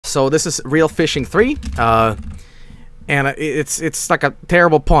so this is Real Fishing 3, and it's like a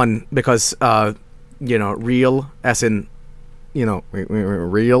terrible pun because, you know, real as in, you know,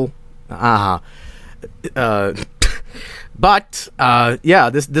 real, but yeah,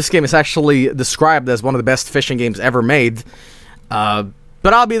 this game is actually described as one of the best fishing games ever made, but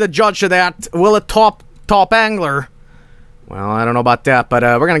I'll be the judge of that. Will it top angler? Well, I don't know about that, but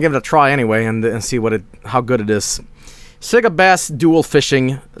we're gonna give it a try anyway and see how good it is. Sega Bass Dual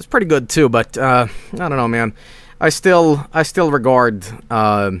Fishing is pretty good too, but I don't know, man. I still regard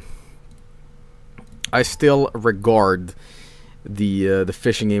the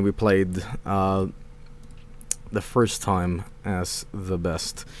fishing game we played the first time as the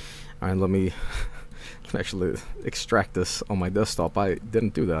best. All right, let me actually extract this on my desktop. I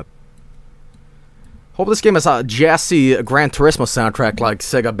didn't do that. Hope this game has a jazzy Gran Turismo soundtrack like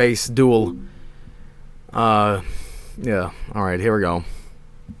Sega Bass Dual. Yeah, alright, here we go.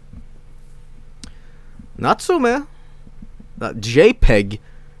 Natsume. JPEG.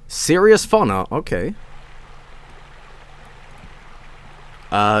 Serious Fauna. Okay.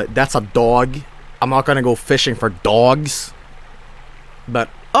 That's a dog. I'm not gonna go fishing for dogs. But,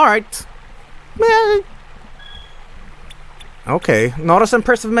 alright. Man. Okay, not as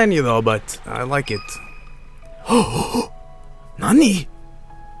impressive menu though, but I like it. Nani?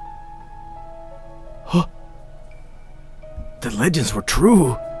 Huh? The legends were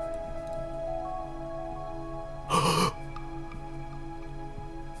true.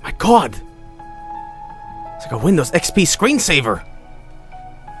 My God! It's like a Windows XP screensaver.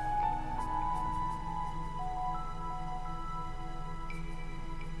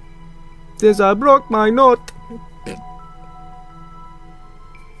 This I broke my note.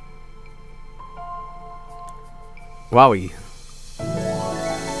 Wowie.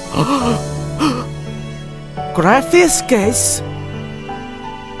 Graphics.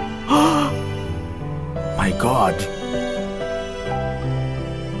 My God.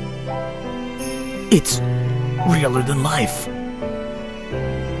 It's realer than life.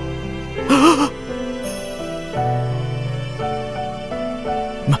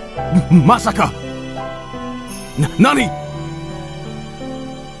 Masaka! Nani?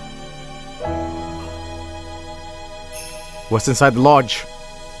 What's inside the lodge?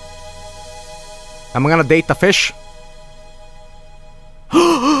 Am I gonna date the fish?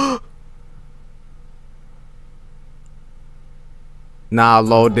 Nah,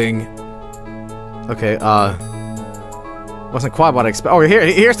 loading. Okay, wasn't quite what I expected. Oh,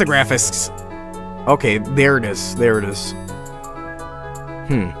 here's the graphics. Okay, there it is. There it is.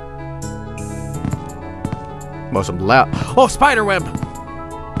 Most of them loud. Oh, spiderweb!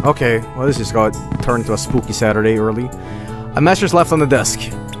 Okay, well, this just got turned into a spooky Saturday early. A message left on the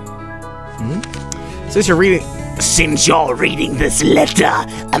desk. Since you're reading this letter,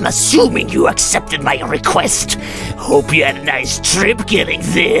 I'm assuming you accepted my request. Hope you had a nice trip getting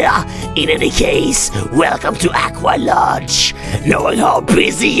there. In any case, welcome to Aqua Lodge. Knowing how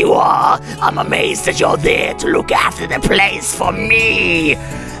busy you are, I'm amazed that you're there to look after the place for me.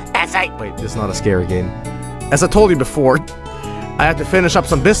 Wait, this is not a scary game. As I told you before, I had to finish up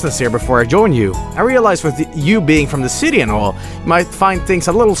some business here before I join you. I realize with you being from the city and all, you might find things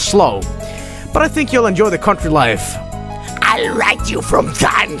a little slow. But I think you'll enjoy the country life. I'll write you from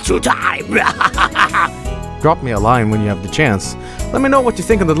time to time. Drop me a line when you have the chance. Let me know what you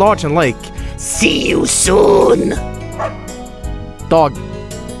think of the lodge and lake. See you soon. Dog.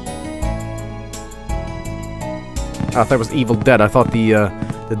 I thought it was Evil Dead. I thought the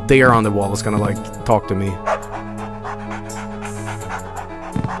deer on the wall was gonna, like, talk to me.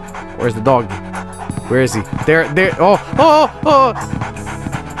 Where's the dog? Where is he? There. Oh.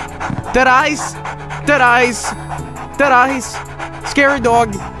 Dead eyes. Dead eyes. Dead eyes. Scary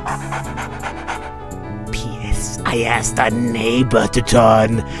dog. P.S. I asked a neighbor to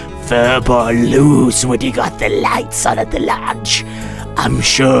turn Furbo loose when you got the lights on at the lodge. I'm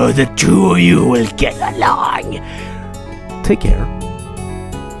sure the two of you will get along. Take care.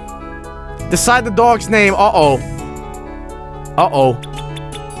 Decide the dog's name. Uh-oh. Uh-oh.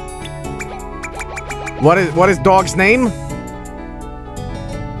 What is dog's name?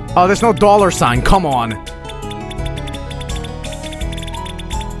 Oh, there's no $sign. Come on.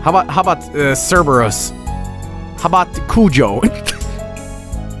 How about Cerberus? How about Cujo?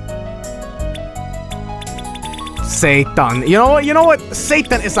 Satan. You know what?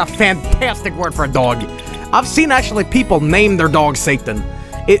 Satan is a fantastic word for a dog. I've seen actually people name their dog Satan.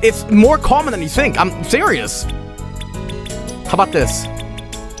 It's more common than you think. I'm serious. How about this?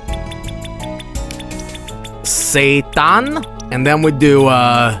 Satan.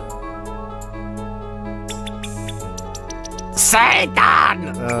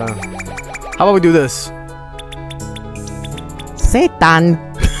 Satan! How about we do this? Satan.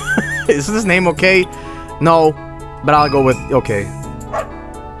 Is this name okay? No, but I'll go with okay.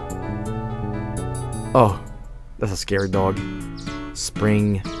 Oh, that's a scary dog.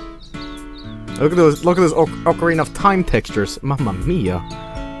 Spring. Look at those Ocarina of Time textures. Mamma mia.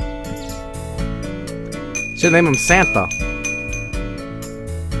 Should name him Santa.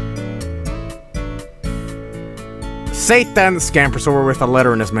 Satan scampers over with a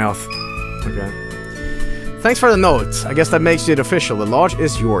letter in his mouth. Okay. Thanks for the note. I guess that makes it official. The lodge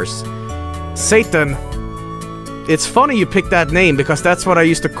is yours. Satan. It's funny you picked that name because that's what I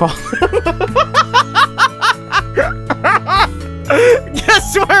used to call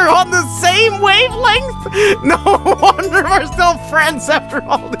Guess we're on the same wavelength? No wonder we're still friends after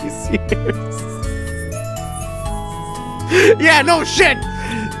all these years. Yeah, no shit!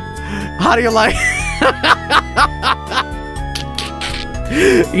 How do you like...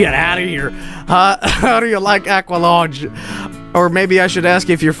 Get out of here. How do you like Aqua Lodge? Or maybe I should ask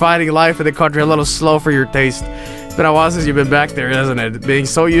if you're finding life in the country a little slow for your taste. It's been a while since you've been back there, hasn't it? Being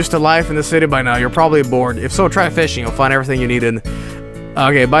so used to life in the city by now, you're probably bored. If so, try fishing. You'll find everything you need in...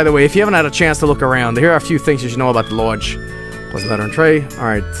 Okay, by the way, if you haven't had a chance to look around, here are a few things you should know about the lodge. Plus letter and tray.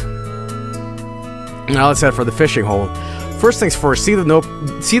 Alright. Now let's head for the fishing hole. First things first, see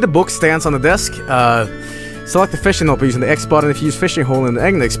the book stands on the desk? Select the fishing hole by using the X button. If you use fishing hole in the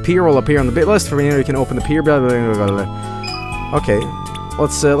Eggnix, pier will appear on the bit list. From here you can open the pier. Blah, blah, blah, blah, blah. Okay,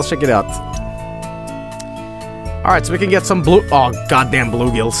 let's check it out. Alright, so we can get some goddamn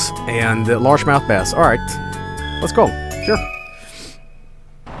bluegills and largemouth bass. Alright, let's go. Sure.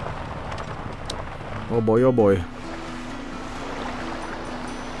 Oh boy, oh boy.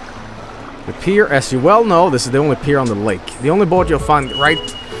 The pier, as you well know, this is the only pier on the lake. The only boat you'll find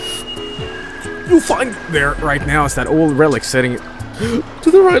there right now is that old relic sitting to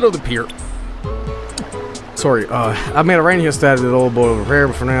the right of the pier. Sorry, I made a rain here started the old boat over here,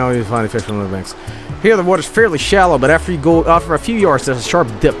 but for now you find the fish on the banks. Here the water's fairly shallow, but after you go out for a few yards there's a sharp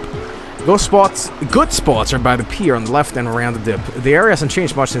dip. Good spots are by the pier on the left and around the dip. The area hasn't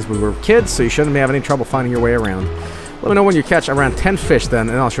changed much since we were kids, so you shouldn't have any trouble finding your way around. Let me know when you catch around 10 fish then,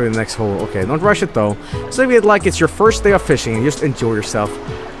 and I'll show you the next hole. Okay, don't rush it though. So if you'd like it's your first day of fishing and just enjoy yourself.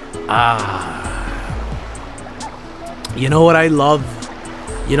 You know what I love?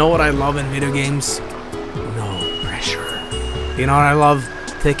 You know what I love in video games? No pressure. You know what I love?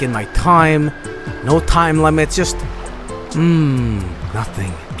 Taking my time. No time limits, just...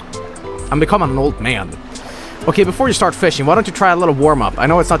 nothing. I'm becoming an old man. Okay, before you start fishing, why don't you try a little warm-up? I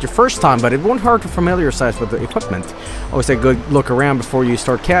know it's not your first time, but it won't hurt to familiarize with the equipment. Always take a good look around before you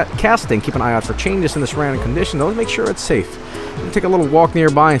start casting. Keep an eye out for changes in the surrounding conditions. Always make sure it's safe. You take a little walk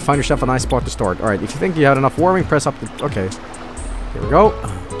nearby and find yourself a nice spot to start. Alright, if you think you had enough warming, press up the... Okay. Here we go.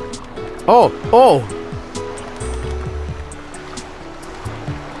 Oh!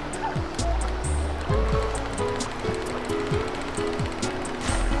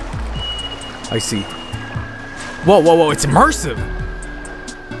 I see. Whoa, it's immersive!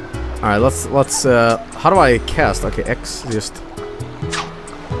 Alright, let's, how do I cast? Okay, X, just...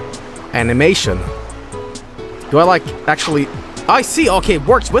 Animation. Do I, like, actually... I see, okay, it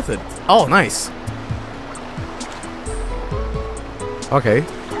works with it. Oh, nice. Okay.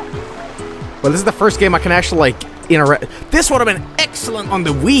 Well, this is the first game I can actually, like, interact... This would have been excellent on the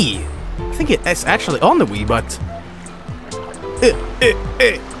Wii! I think it's actually on the Wii, but...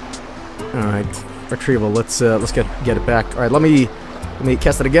 Alright, retrieval. Let's get it back. Alright, let me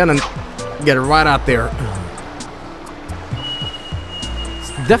cast it again and get it right out there.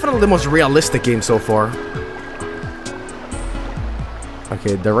 It's definitely the most realistic game so far.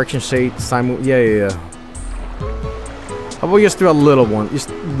 Okay, direction shade, time. Yeah. How about we just do a little one? Just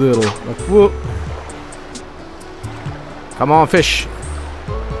little. Like, whoop. Come on, fish.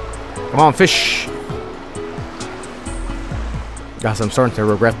 Come on, fish. Guys, I'm starting to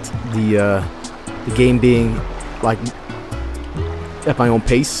regret the game being like at my own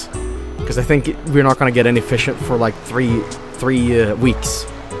pace, because I think we're not gonna get any fish for like three weeks.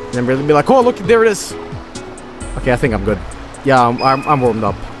 And then we'll be like, oh look, there it is. Okay, I think I'm good. Yeah, I'm warmed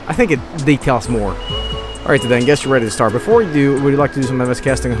up. I think it details more. All right, then, guess you're ready to start. Before you do, would you like to do some MS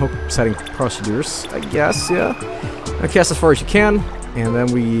casting and hook setting procedures? I guess, yeah. Now cast as far as you can, and then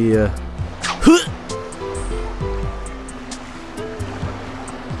we.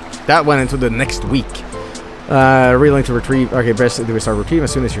 That went into the next week. Reeling to retrieve. Okay, best do we start retrieving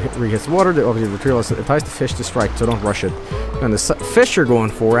as soon as your rig hits the water. Obviously, the retrieval entices the fish to strike, so don't rush it. And the fish you're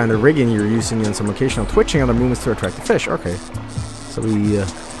going for and the rigging you're using, and some occasional twitching other movements to attract the fish. Okay, so we.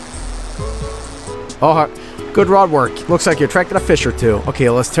 Good rod work. Looks like you attracted a fish or two. Okay,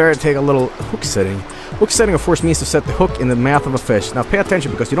 let's try to take a little hook setting. Hook setting, of course, means to set the hook in the mouth of a fish. Now, pay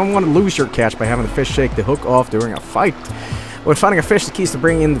attention because you don't want to lose your catch by having the fish shake the hook off during a fight. When finding a fish, the key is to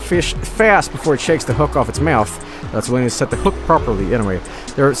bring in the fish fast before it shakes the hook off its mouth. That's when you set the hook properly. Anyway,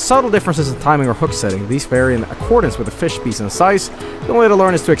 there are subtle differences in timing or hook setting. These vary in accordance with the fish species and size. The only way to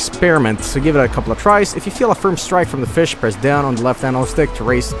learn is to experiment, so give it a couple of tries. If you feel a firm strike from the fish, press down on the left analog stick to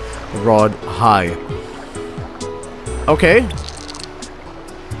raise the rod high. Okay.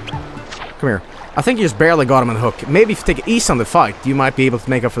 Come here. I think you just barely got him on the hook. Maybe if you take it easy on the fight, you might be able to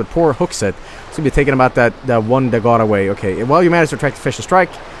make up for the poor hook set. So you'll be thinking about that one that got away. Okay, well, you managed to attract the fish to strike.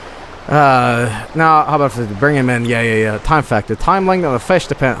 Now, how about if we bring him in? Yeah. Time factor. Time length of the fish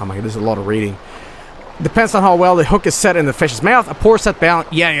depends... Oh my god, this is a lot of reading. Depends on how well the hook is set in the fish's mouth. A poor set balance...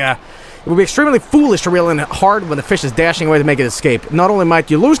 Yeah. It would be extremely foolish to reel in hard when the fish is dashing away to make it escape. Not only might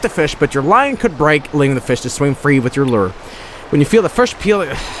you lose the fish, but your line could break, leaving the fish to swim free with your lure. When you feel the fish peel...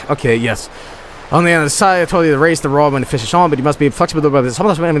 Okay, yes. On the other side, I told you to raise the rod when the fish is on, but you must be flexible about this.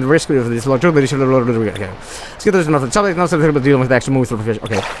 Sometimes the risk of this. Okay. Let's get this enough. Something else to deal with the actual moves for the fish.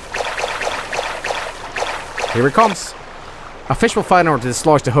 Okay. Here it comes. A fish will fight in order to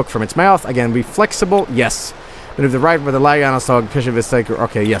dislodge the hook from its mouth. Again, be flexible. Yes. Move the right with the leg on a dog. Fish of its taker.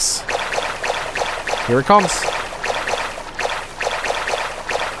 Okay, yes. Here it comes.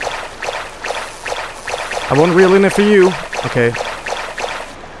 I won't reel in it for you. Okay.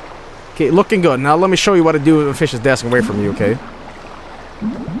 Okay, looking good. Now let me show you what to do when the fish is dashing away from you, okay?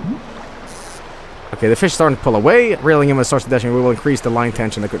 Okay, the fish is starting to pull away. Reeling in when it starts dashing away will increase the line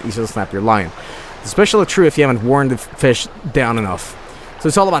tension that could easily snap your line. It's especially true if you haven't worn the fish down enough. So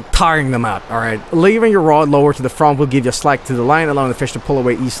it's all about tiring them out, alright? Leaving your rod lower to the front will give you a slack to the line, allowing the fish to pull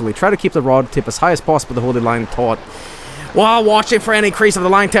away easily. Try to keep the rod tip as high as possible to hold the line taut while watching for any increase of the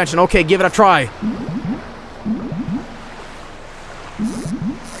line tension. Okay, give it a try.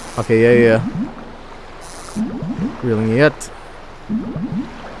 Okay, yeah. Reeling it.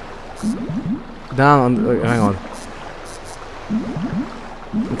 Down on... hang on.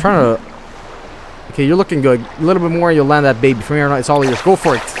 I'm trying to... Okay, you're looking good. A little bit more and you'll land that baby. From here on out, it's all yours. Go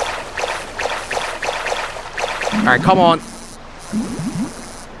for it. Alright, come on.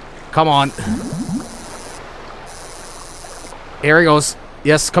 Come on. Here he goes.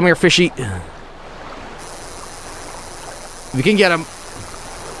 Yes, come here, fishy. We can get him.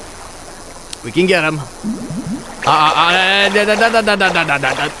 We can get him.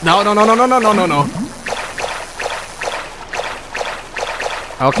 No.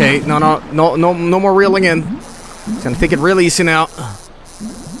 Okay, no more reeling in. He's gonna take it real easy now.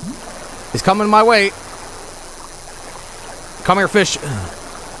 He's coming my way. Come here, fish.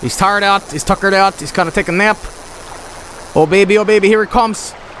 He's tired out. He's tuckered out. He's gonna take a nap. Oh baby, here it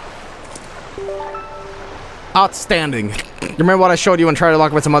comes. Outstanding. You remember what I showed you and try to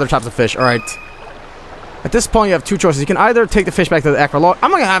lock with some other types of fish? Alright. At this point, you have two choices. You can either take the fish back to the aqua lodge. I'm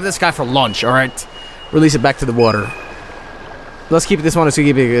gonna have this guy for lunch, alright? Release it back to the water. Let's keep this one. Let's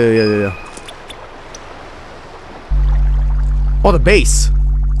keep it. Yeah. Oh, the bass.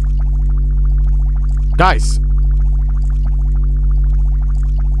 Guys.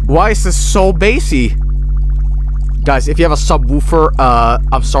 Why is this so bassy? Guys, if you have a subwoofer,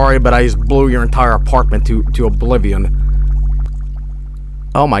 I'm sorry, but I just blew your entire apartment to oblivion.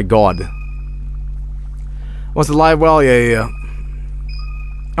 Oh my god. Was it live well? Yeah.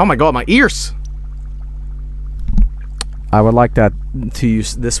 Oh my god, my ears! I would like that to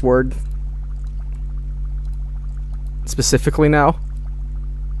use this word specifically now.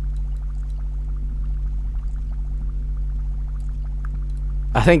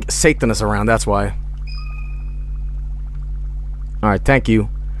 I think Satan is around, that's why. Alright, thank you.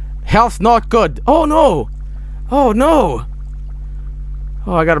 Health not good. Oh no! Oh no!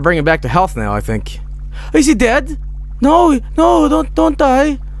 Oh, I gotta bring him back to health now, I think. Is he dead? No, don't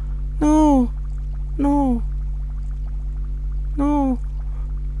die. No.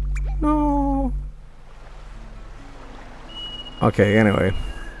 Okay, anyway.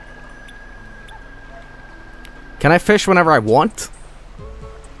 Can I fish whenever I want?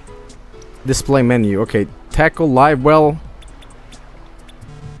 Display menu. Okay, tackle, live well.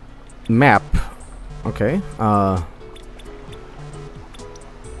 Map. Okay,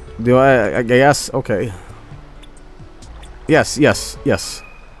 do I guess, okay. Yes.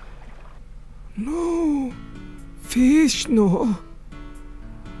 No. Fish, no.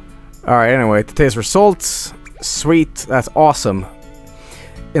 Alright, anyway, today's results. Sweet, that's awesome.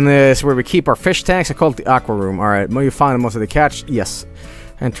 In this, where we keep our fish tanks, I call it the aqua room. Alright, will you find most of the catch? Yes.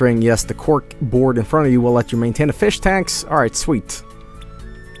 Entering, yes, the cork board in front of you will let you maintain the fish tanks. Alright, sweet.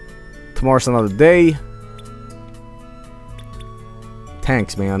 Tomorrow's another day.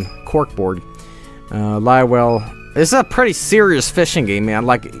 Thanks, man. Corkboard. Lie well. This is a pretty serious fishing game, man.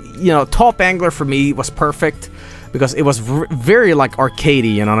 Like, you know, Top Angler for me was perfect because it was very, like,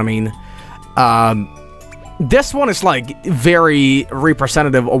 arcadey, you know what I mean? This one is, like, very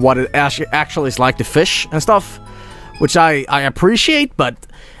representative of what it actually is like to fish and stuff, which I appreciate, but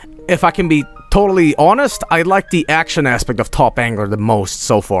if I can be totally honest, I like the action aspect of Top Angler the most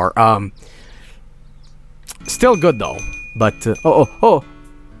so far. Still good, though, but, oh.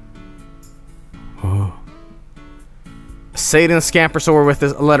 Satan scampers over with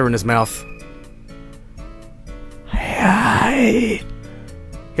a letter in his mouth. Hi.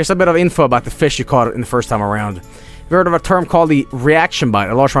 Here's a bit of info about the fish you caught in the first time around. You've heard of a term called the reaction bite.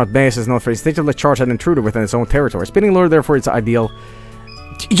 A large amount of bass is known for instinctively charge an intruder within its own territory. Spinning lure, therefore, it's ideal.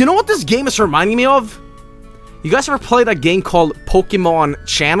 You know what this game is reminding me of? You guys ever played a game called Pokemon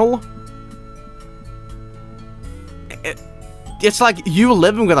Channel? It's like you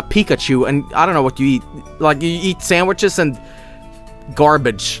living with a Pikachu, and I don't know what you eat. Like, you eat sandwiches and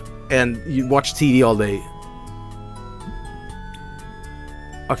garbage, and you watch TV all day.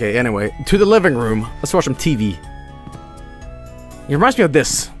 Okay, anyway, to the living room. Let's watch some TV. It reminds me of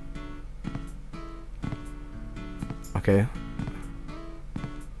this. Okay.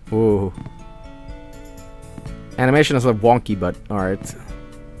 Whoa. Animation is a little wonky, but alright.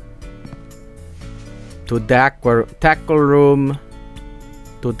 To the tackle room.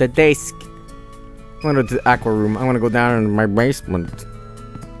 To the desk. I'm gonna go to the aqua room. I'm gonna go down in my basement.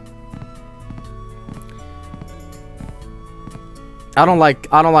 I don't like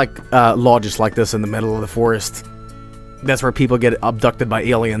lodges like this in the middle of the forest. That's where people get abducted by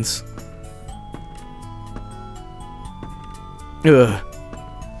aliens. Ugh.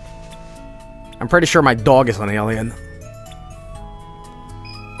 I'm pretty sure my dog is an alien.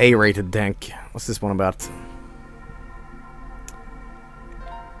 A-rated tank. What's this one about?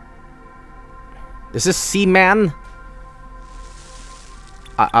 Is this Seaman?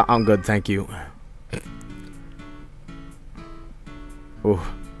 I'm good, thank you. Ooh.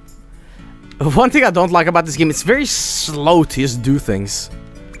 One thing I don't like about this game, it's very slow to just do things.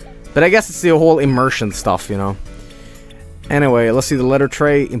 But I guess it's the whole immersion stuff, you know. Anyway, let's see the letter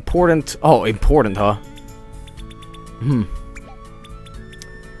tray. Important. Oh, important, huh?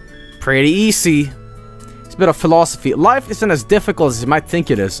 Pretty easy. It's a bit of philosophy. Life isn't as difficult as you might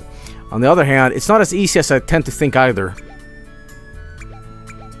think it is. On the other hand, it's not as easy as I tend to think either.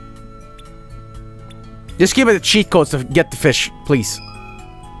 Just give me the cheat codes to get the fish, please.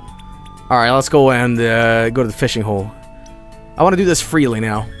 Alright, let's go and go to the fishing hole. I want to do this freely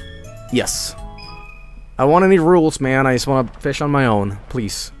now. Yes. I don't want any rules, man. I just want to fish on my own,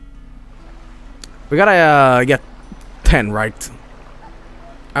 please. We gotta get 10, right?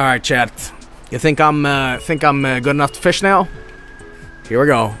 Alright, chat. You think I'm good enough to fish now? Here we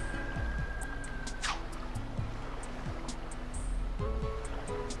go.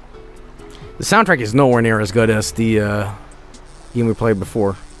 The soundtrack is nowhere near as good as the game we played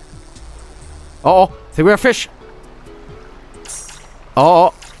before. Uh-oh, I think we have fish.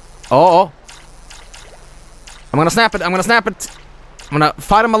 Uh-oh. Uh-oh. I'm gonna snap it, I'm gonna snap it. I'm gonna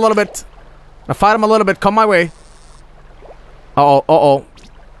fight him a little bit. Come my way. Uh-oh, uh-oh.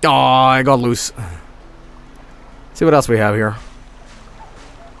 Oh, I got loose. See what else we have here.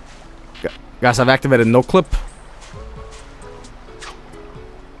 Guys, I've activated no clip.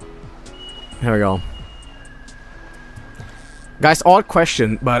 Here we go. Guys, odd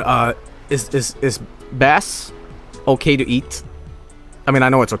question, but is bass okay to eat? I mean, I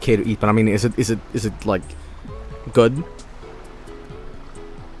know it's okay to eat, but I mean, is it like good?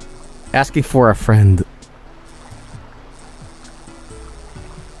 Asking for a friend.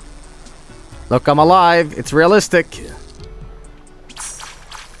 Look, I'm alive. It's realistic. Here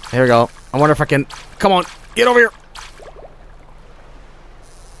we go. I wonder if I can... Come on. Get over here.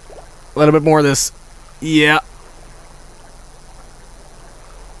 A little bit more of this. Yeah.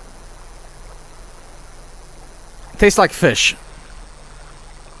 Tastes like fish.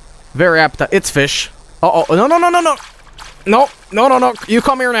 Very appetite. It's fish. Uh-oh. No, no, no, no, no. No. No, no, no. You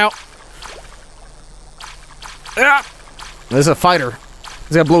come here now. Yeah. This is a fighter.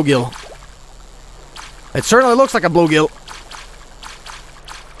 He's got a bluegill. It certainly looks like a bluegill.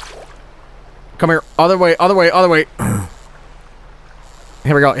 Come here. Other way, other way, other way.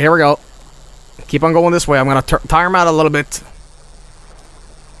 Here we go, here we go. Keep on going this way. I'm gonna tire him out a little bit.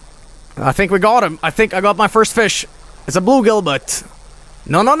 I think we got him. I think I got my first fish. It's a bluegill, but...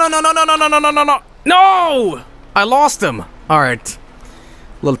 No, no, no, no, no, no, no, no, no, no, no, no! No! I lost him! Alright.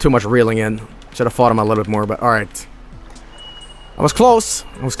 A little too much reeling in. Should have fought him a little bit more, but alright. I was close.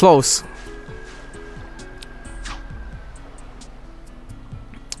 I was close.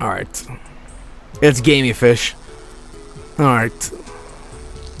 Alright. It's gamey fish. Alright.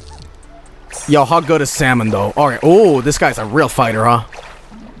 Yo, how good is salmon, though? Alright. Oh, this guy's a real fighter, huh?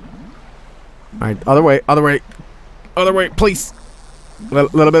 Alright, other way, other way. Other way, please.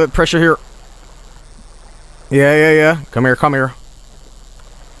 Little bit of pressure here. Yeah. Come here, come here.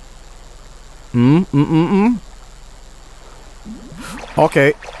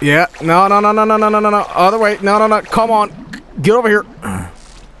 Okay. Yeah. No. Other way. No. Come on. Get over here.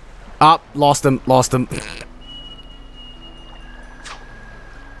 Ah, lost him.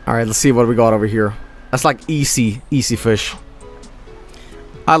 Alright, let's see what we got over here. That's like easy fish.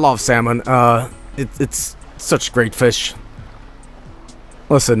 I love salmon. It's such great fish.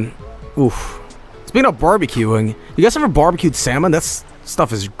 Listen. Oof. Speaking of barbecuing, you guys ever barbecued salmon? That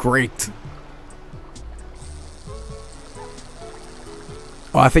stuff is great.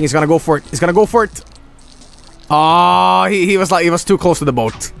 Oh, I think he's gonna go for it. He's gonna go for it. Oh, he was too close to the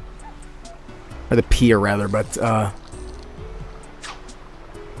boat. Or the pier, rather, but, there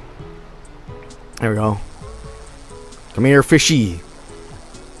we go. Come here, fishy.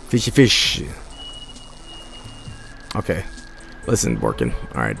 Fishy fish. Okay. Listen, working.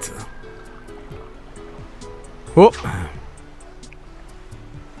 Alright. Whoop.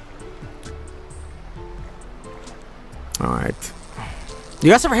 Alright. You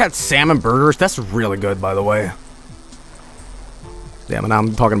guys ever had salmon burgers? That's really good, by the way. Damn it, now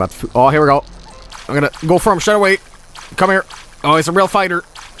I'm talking about the food. Oh, here we go. I'm gonna go for him straight away. Come here. Oh, he's a real fighter.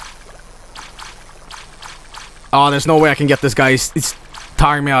 Oh, there's no way I can get this guy. He's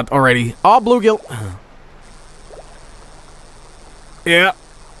tiring me out already. Oh, bluegill. Yeah.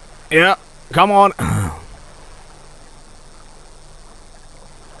 Come on.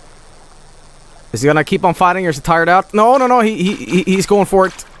 Is he gonna keep on fighting or is he tired out? No. He's going for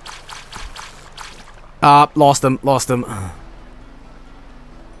it. Lost him.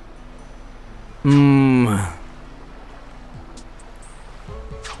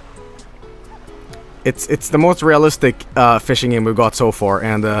 It's the most realistic fishing game we've got so far,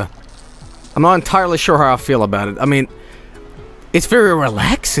 and I'm not entirely sure how I feel about it. I mean, it's very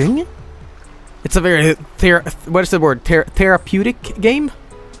relaxing. It's a very what is the word? Therapeutic game.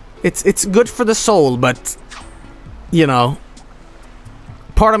 It's good for the soul, but you know,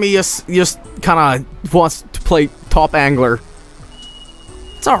 part of me just kind of wants to play top angler.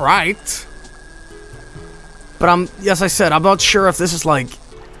 It's all right, but as I said, I'm not sure if this is like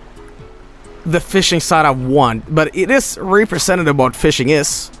the fishing side I want, but it is representative of what fishing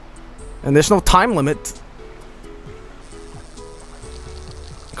is, and there's no time limit.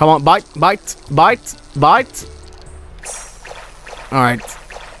 Come on, bite. Alright.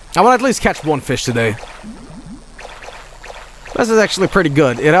 I want to at least catch one fish today. This is actually pretty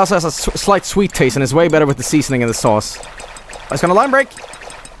good. It also has a slight sweet taste and is way better with the seasoning and the sauce. It's gonna line break.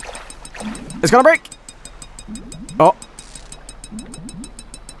 It's gonna break. Oh.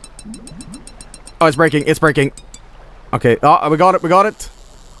 Oh, it's breaking. Okay. Oh, we got it.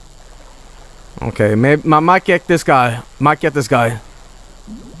 Okay, maybe I might get this guy.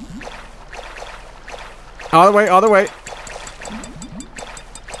 Other way.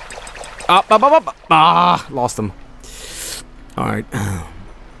 Up. Ah, lost him. Alright.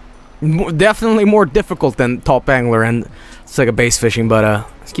 Definitely more difficult than top angler and it's like a bass fishing, but I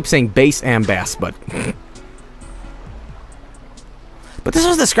keep saying bass and bass, but this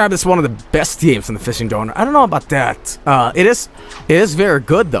was described as one of the best games in the fishing genre. I don't know about that. It is very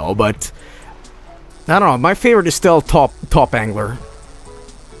good though, but I don't know. My favorite is still top angler.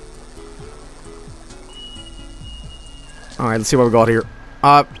 Alright, let's see what we got here.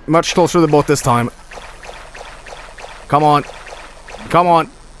 Much closer to the boat this time. Come on.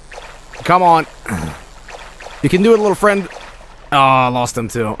 You can do it, little friend. Oh, I lost him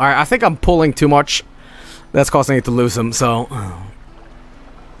too. Alright, I think I'm pulling too much. That's causing it to lose him, so.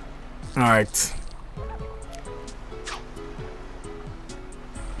 Alright.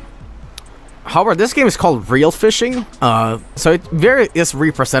 However, this game is called Real Fishing. So it is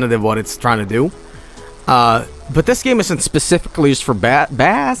representative of what it's trying to do. But this game isn't specifically used for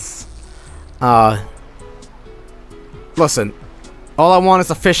bass. Listen, all I want is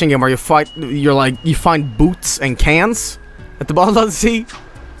a fishing game where you find boots and cans at the bottom of the sea.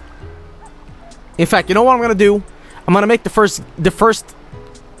 In fact, you know what I'm gonna do? I'm gonna make the first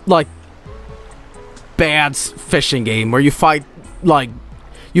like bads fishing game where you find a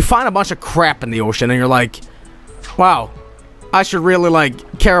bunch of crap in the ocean and you're like, wow, I should really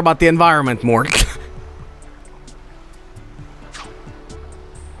like care about the environment more.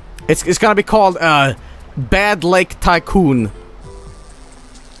 It's gonna be called Bad Lake Tycoon.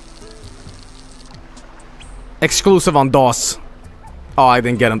 Exclusive on DOS. Oh, I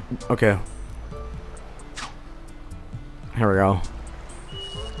didn't get him. Okay. Here we go.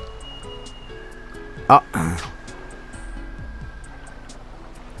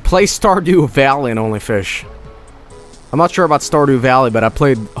 Play Stardew Valley and only fish. I'm not sure about Stardew Valley, but I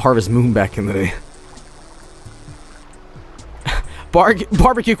played Harvest Moon back in the day.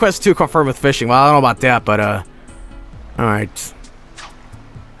 Barbecue Quest 2 confirmed with fishing. Well, I don't know about that, but alright.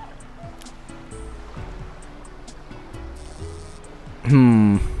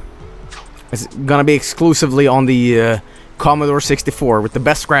 It's gonna be exclusively on the Commodore 64 with the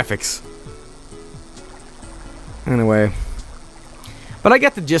best graphics. Anyway. But I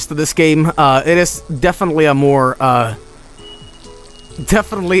get the gist of this game. It is definitely a more, Oh,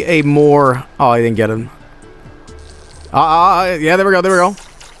 I didn't get him. Yeah, there we go, there we go.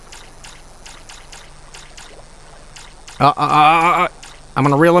 I'm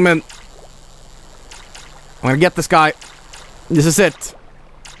gonna reel him in. I'm gonna get this guy. This is it.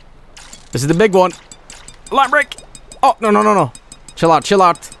 This is the big one. Line break. Oh, no, no, no, no. Chill out, chill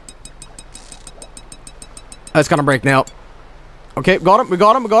out. It's gonna break now. Okay, got him, we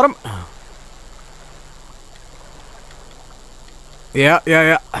got him, we got him. Yeah,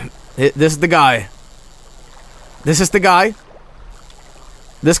 yeah, yeah. This is the guy. This is the guy.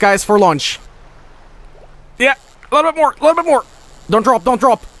 This guy is for lunch. Yeah, a little bit more, a little bit more. Don't drop, don't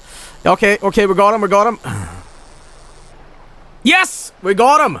drop. Okay, okay, we got him, we got him. Yes! We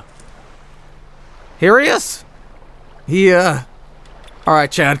got him! Here he is. He,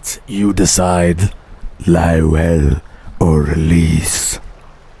 Alright, chat. You decide. Lie well or release.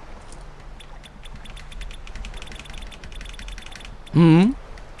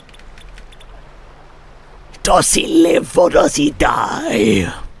 Does he live or does he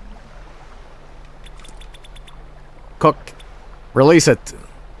die? Cook. Release it.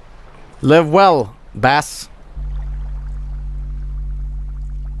 Live well, Bass.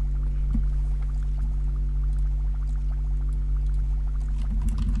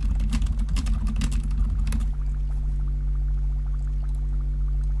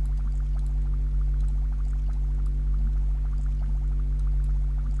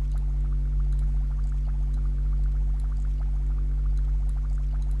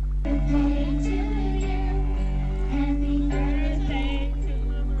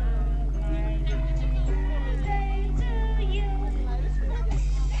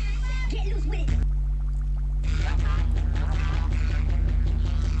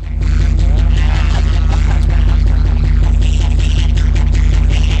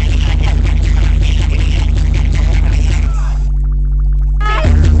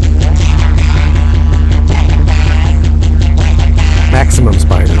 Maximum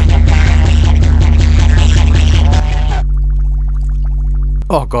spider.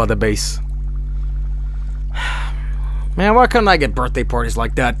 Oh god, the base. Man, why couldn't I get birthday parties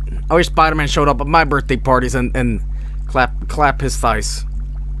like that? I wish Spider-Man showed up at my birthday parties and clap his thighs.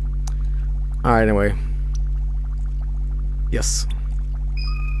 Alright, anyway. Yes.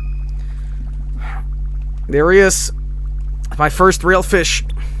 There he is. My first real fish.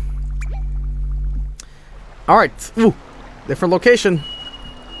 Alright. Ooh. Different location.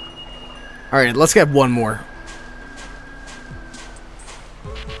 Alright, let's get one more.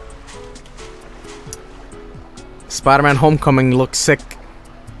 Spider-Man Homecoming looks sick.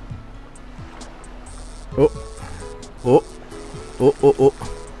 Oh. Oh. Oh, oh, oh.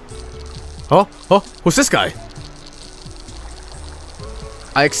 Oh, oh, who's this guy?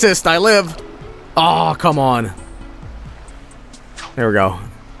 I exist, I live. Oh, come on. There we go.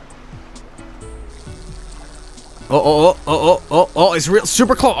 Oh, oh, oh, oh, oh, oh, it's real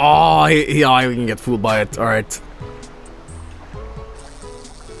super close. Oh, he can get fooled by it. Alright.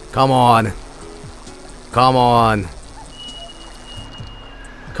 Come on. Come on.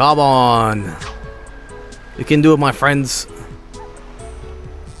 Come on. You can do it, my friends.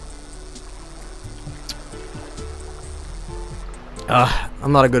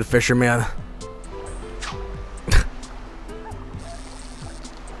 I'm not a good fisherman.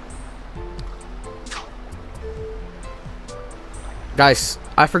 Guys,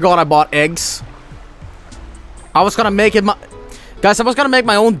 I forgot I bought eggs. I was gonna make it my... Guys, I was gonna make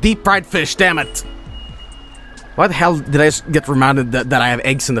my own deep-fried fish, damn it. Why the hell did I get reminded that I have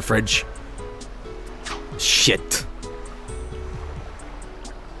eggs in the fridge? Shit.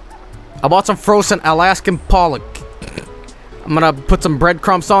 I bought some frozen Alaskan pollock. I'm gonna put some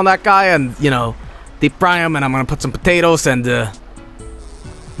breadcrumbs on that guy and, you know, deep fry him, and I'm gonna put some potatoes and,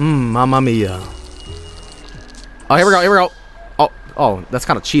 mamma mia. Oh, here we go, here we go. Oh, that's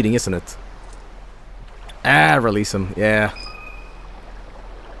kind of cheating, isn't it? Ah, release him, yeah.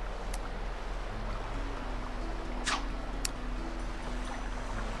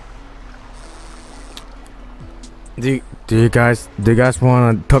 Do you guys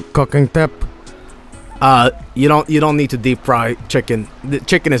want a cooking tip? You don't need to deep fry chicken. The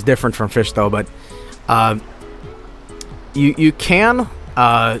chicken is different from fish though, but you can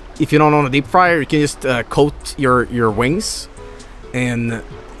if you don't own a deep fryer, you can just coat your wings in a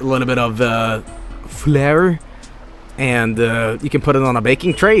little bit of flour, and you can put it on a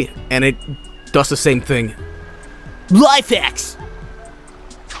baking tray, and it does the same thing. Life hacks!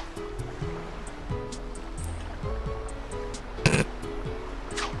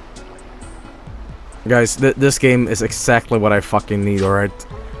 Guys, this game is exactly what I fucking need, alright?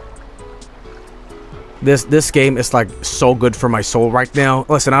 This game is like so good for my soul right now.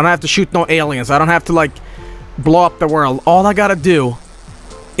 Listen, I don't have to shoot no aliens. I don't have to like blow up the world. All I gotta do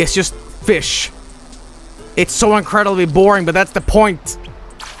is just fish. It's so incredibly boring, but that's the point.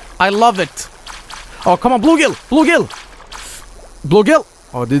 I love it. Oh, come on, bluegill! Bluegill! Bluegill!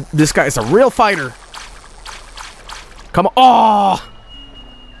 Oh, this guy is a real fighter. Come on. Oh!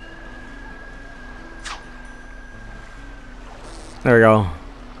 There we go.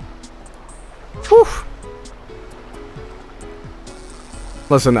 Whew.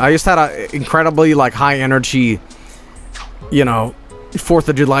 Listen, I just had an incredibly, like, high energy, you know, 4th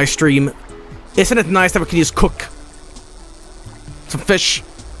of July stream. Isn't it nice that we can just cook some fish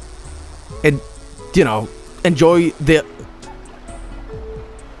and, you know, enjoy the...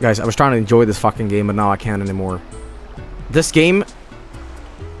 Guys, I was trying to enjoy this fucking game, but now I can't anymore. This game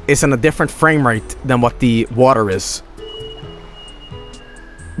is in a different frame rate than what the water is.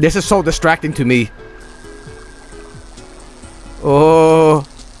 This is so distracting to me. Oh.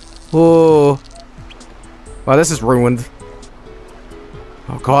 Oh. Wow, this is ruined.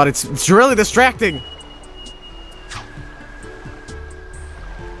 Oh god, it's really distracting.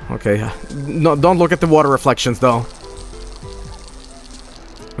 Okay. No, don't look at the water reflections though.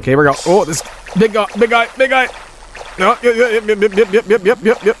 Okay, here we go. Oh, this big guy, big guy, big guy. No, yep.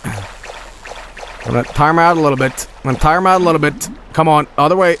 I'm gonna tire him out a little bit. Come on,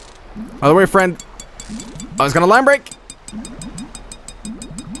 other way, friend. I was gonna line break.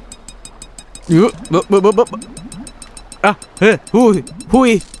 Hooey.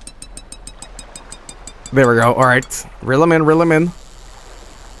 There we go. All right, reel him in.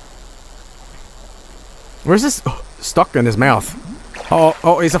 Where's this? Oh, stuck in his mouth.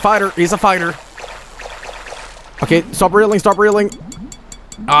 Oh, he's a fighter. Okay, stop reeling.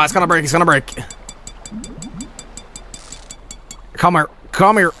 Ah, it's gonna break. Come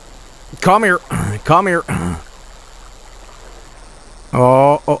here.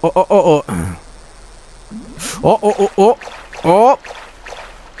 Oh.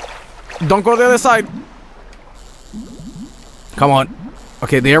 Don't go to the other side. Come on.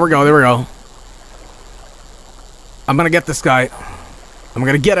 Okay, there we go. I'm gonna get this guy. I'm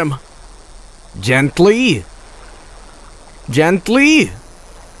gonna get him. Gently.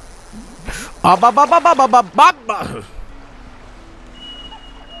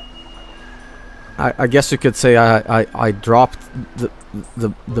 I guess you could say I dropped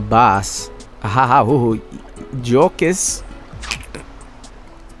the bass. Haha, jokes.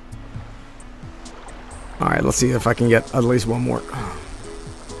 Alright, let's see if I can get at least one more.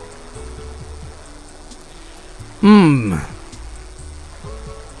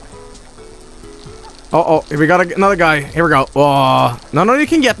 Oh, here we got another guy. Here we go. Oh, no, you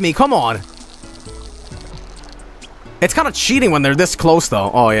can get me. Come on. It's kind of cheating when they're this close,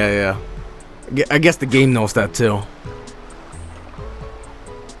 though. Oh, yeah. I guess the game knows that, too.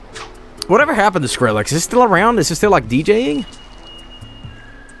 Whatever happened to Skrillex? Is he still around? Is he still, like, DJing?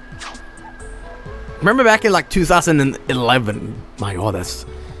 Remember back in, like, 2011? My god, it's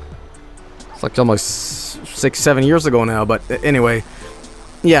like almost 6-7 years ago now, but anyway.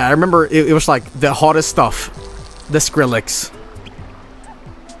 Yeah, I remember it was, like, the hottest stuff. The Skrillex.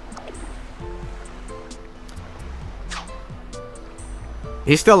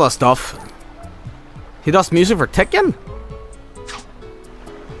 He still does stuff. He does music for Tekken?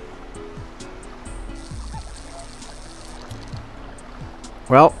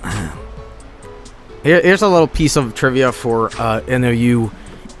 Well, here's a little piece of trivia for NOU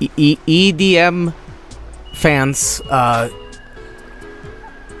EDM fans.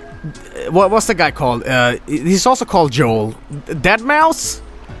 What's the guy called? He's also called Joel. Deadmau5?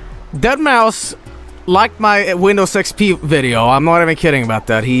 Deadmau5 liked my Windows XP video. I'm not even kidding about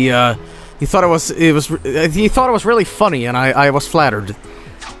that. He thought he thought it was really funny, and I was flattered.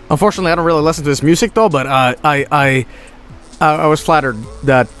 Unfortunately, I don't really listen to his music though, but I was flattered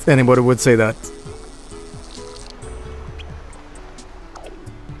that anybody would say that.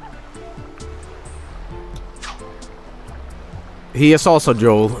 He is also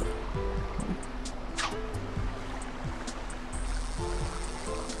Joel.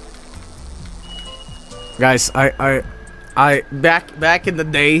 Guys, back in the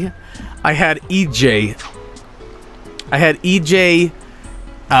day, I had EJ. I had EJ,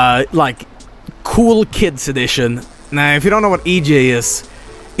 like, Cool Kids Edition. Now, if you don't know what EJ is,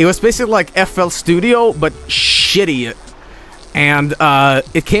 it was basically like FL Studio, but shitty. And,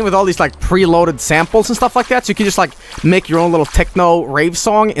 it came with all these, like, preloaded samples and stuff like that, so you could just, like, make your own little techno rave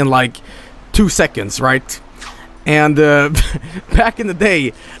song in, like, 2 seconds, right? And, back in the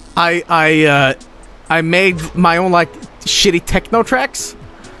day, I made my own, like, shitty techno tracks.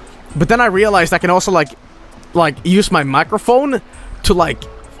 But then I realized I can also, like, use my microphone to, like,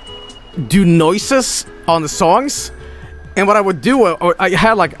 do noises on the songs. And what I would do, I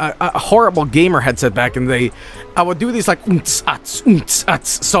had, like, a horrible gamer headset back in the day. I would do these, like,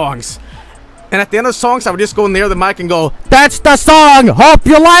 songs. And at the end of the songs, I would just go near the mic and go, "That's the song! Hope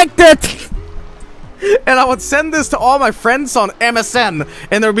you liked it!" And I would send this to all my friends on MSN.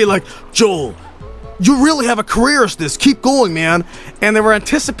 And they'd be like, "Joel, you really have a career as this. Keep going, man." And they were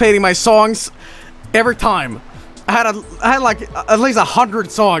anticipating my songs every time. I had like at least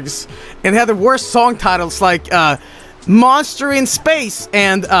 100 songs, and had the worst song titles like "Monster in Space"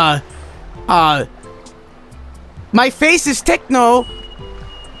 and "My Face is Techno."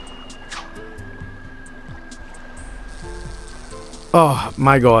 Oh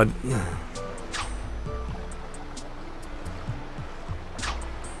my god.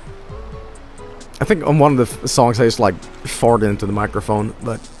 I think on one of the songs I just like farted into the microphone,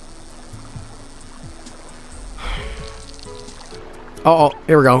 but... Oh,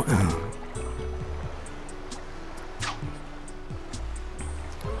 here we go.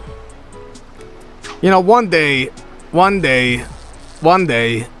 You know, one day,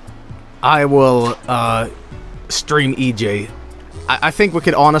 I will, stream EJ. I think we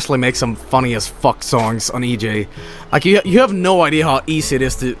could honestly make some funny as fuck songs on EJ. Like, you have no idea how easy it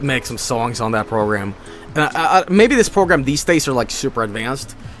is to make some songs on that program. And maybe this program these days are, like, super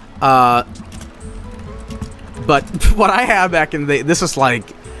advanced. But what I have back in the day, this is,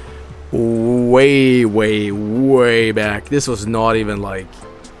 like, way back. This was not even, like,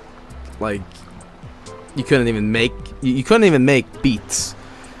 you couldn't even make beats.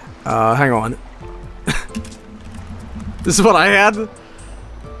 Hang on. This is what I had. Here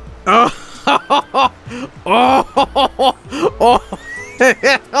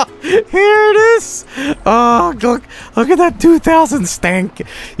it is. Oh, look at that 2000 stank.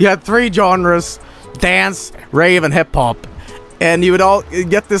 You had 3 genres: dance, rave, and hip hop, and you would all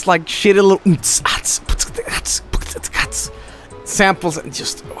get this like shitty little samples, and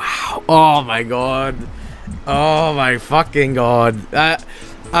just wow. Oh my god. Oh my fucking god.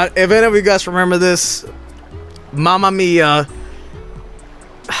 If any of you guys remember this, Mamma Mia.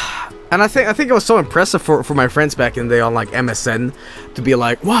 And I think it was so impressive for my friends back in the day on like MSN to be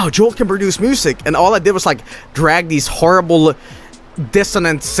like, wow, Joel can produce music. And all I did was like drag these horrible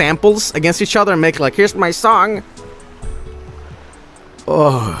dissonant samples against each other and make like, here's my song.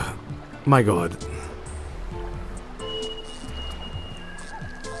 Oh my god.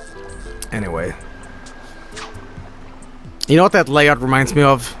 Anyway. You know what that layout reminds me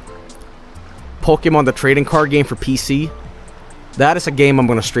of? Pokemon the trading card game for PC. That is a game I'm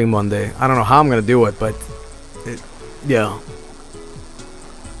gonna stream one day. I don't know how I'm gonna do it, but yeah.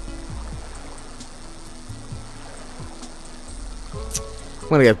 I'm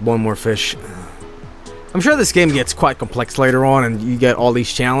gonna get one more fish. I'm sure this game gets quite complex later on, and you get all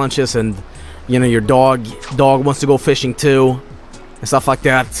these challenges, and you know your dog wants to go fishing too, and stuff like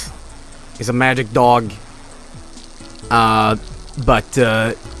that. He's a magic dog. But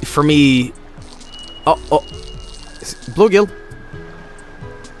for me, bluegill.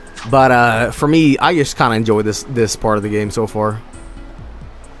 But for me, I just kind of enjoy this part of the game so far.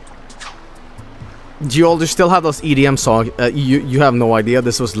 Do you all just still have those EDM songs? You have no idea.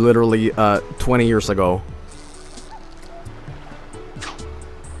 This was literally 20 years ago.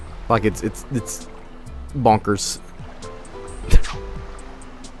 Like it's bonkers.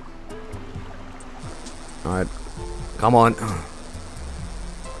 All right, come on.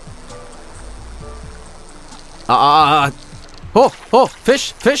 Oh,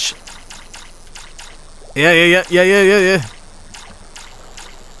 fish. Yeah.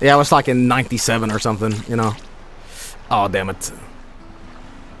 Yeah, I was like in 97 or something, you know. Oh, damn it.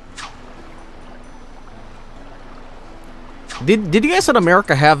 Did you guys in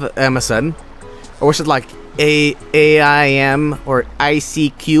America have MSN? Or was it like AIM or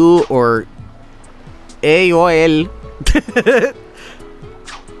ICQ or AOL?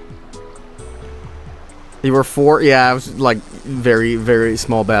 You were 4? Yeah, I was like very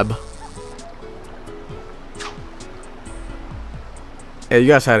small bab. Yeah, you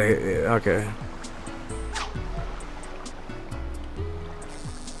guys had a... okay.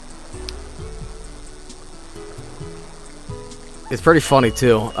 It's pretty funny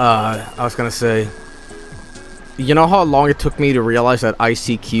too. I was gonna say, you know how long it took me to realize that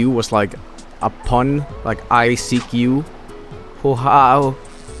ICQ was like a pun, like ICQ. Wow.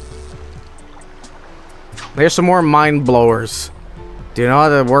 There's some more mind blowers. Do you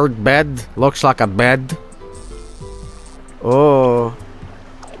know the word bed looks like a bed? Oh.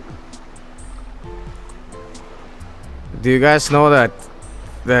 Do you guys know that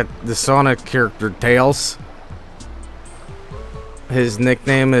the Sonic character Tails, his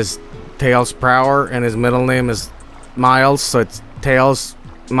nickname is Tails Prower and his middle name is Miles, so it's Tails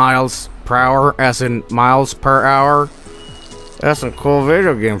Miles Prower, as in miles per hour? That's some cool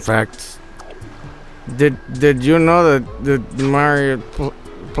video game facts. Did you know that the Mario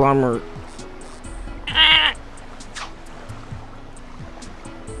Plumber?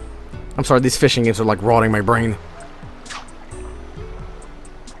 I'm sorry, these fishing games are like rotting my brain.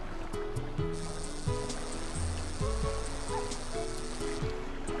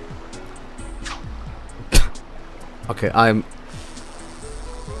 Okay, I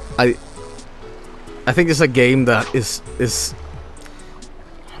think it's a game that is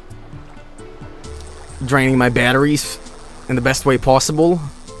draining my batteries in the best way possible.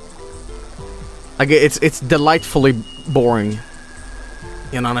 It's delightfully boring.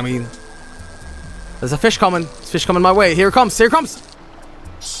 You know what I mean? There's a fish coming. There's fish coming my way. Here it comes. Here it comes.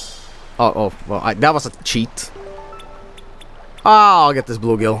 Oh, well, that was a cheat. Oh, I'll get this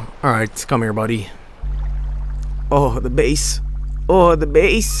bluegill. All right, come here, buddy. Oh, the base. Oh, the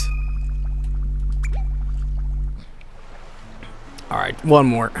base. All right, one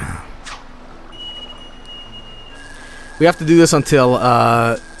more. We have to do this until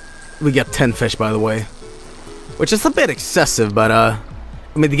we get 10 fish, by the way. Which is a bit excessive, but I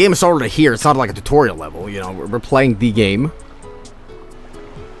mean, the game is already here. It's not like a tutorial level, you know. We're playing the game.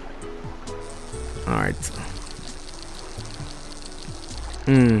 All right.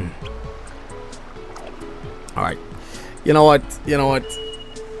 All right. You know what? You know what?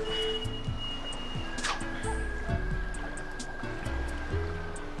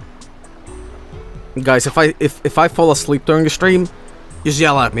 Guys, if I fall asleep during the stream, just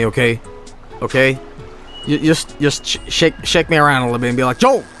yell at me, okay? Okay? You just shake me around a little bit and be like,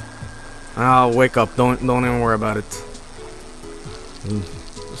 Joe! I'll wake up. Don't even worry about it.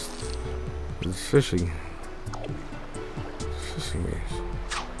 It's fishing. Fishing games.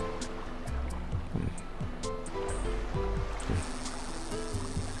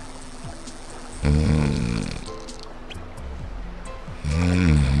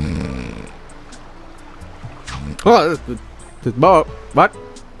 Oh, what?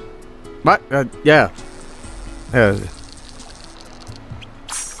 What? Yeah.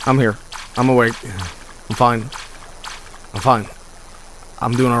 I'm here. I'm awake. I'm fine. I'm fine.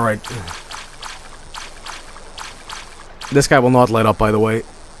 I'm doing alright. This guy will not light up, by the way.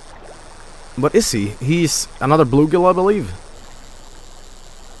 What is he? He's another bluegill, I believe.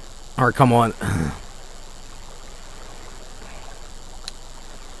 Alright, come on.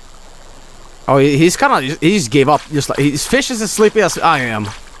 Oh, he's kind of, he just gave up. Just like, his fish is as sleepy as I am.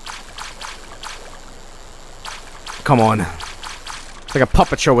 Come on. It's like a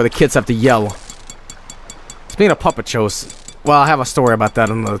puppet show where the kids have to yell. Speaking of puppet shows, well, I have a story about that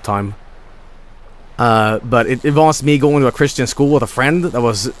another time. But it involves me going to a Christian school with a friend that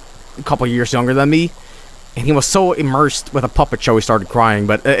was a couple years younger than me. And he was so immersed with a puppet show he started crying.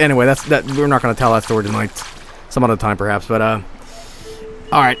 But anyway, we're not going to tell that story tonight. Some other time, perhaps. But,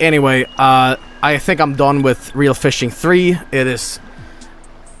 alright, anyway, I think I'm done with Real Fishing 3. It is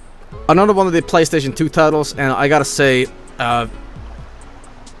another one of the PlayStation 2 titles, and I gotta say,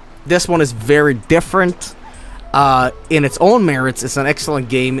 this one is very different. In its own merits, it's an excellent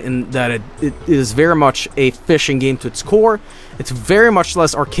game in that it is very much a fishing game to its core. It's very much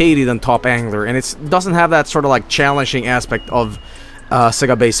less arcadey than Top Angler, and it doesn't have that sort of like challenging aspect of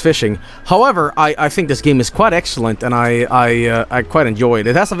Sega-based fishing. However, I think this game is quite excellent, and I quite enjoy it.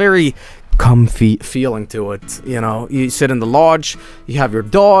 It has a very comfy feeling to it. You know, you sit in the lodge, you have your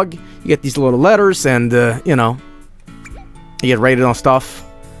dog, you get these little letters, and you know, you get rated on stuff.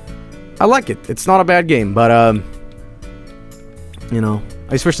 I like it. It's not a bad game, but you know,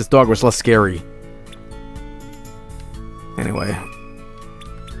 I just wish this dog was less scary. Anyway,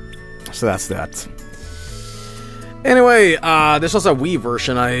 so that's that. Anyway, this was a Wii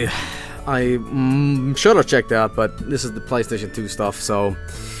version. I should have checked out, but this is the PlayStation 2 stuff. So,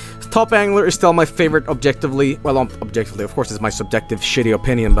 Top Angler is still my favorite objectively. Well, objectively, of course, it's my subjective, shitty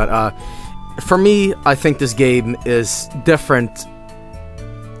opinion. But for me, I think this game is different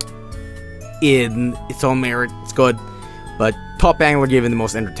in its own merit. It's good, but Top Angler gave it the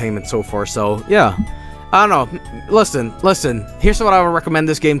most entertainment so far. So, yeah. I don't know. Listen. Here's what I would recommend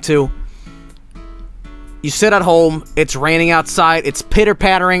this game to. You sit at home, it's raining outside, it's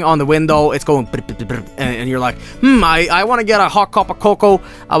pitter-pattering on the window, it's going and you're like, I want to get a hot cup of cocoa,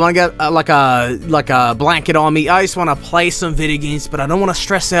 I want to get like a blanket on me, I just want to play some video games, but I don't want to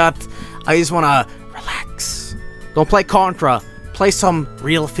stress out, I just want to relax. Don't play Contra, play some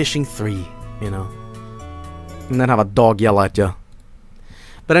Real Fishing 3, you know, and then have a dog yell at you.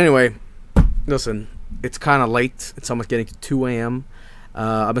 But anyway, listen, it's kind of late, it's almost getting to 2 a.m.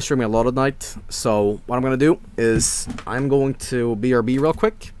 I've been streaming a lot at night, so what I'm going to do is I'm going to BRB real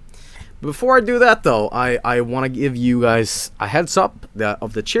quick. Before I do that, though, I want to give you guys a heads up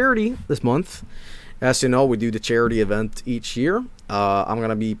of the charity this month. As you know, we do the charity event each year. I'm going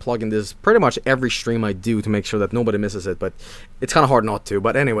to be plugging this pretty much every stream I do to make sure that nobody misses it, but it's kind of hard not to.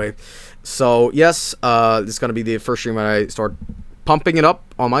 But anyway, so yes, this is going to be the first stream I start pumping it up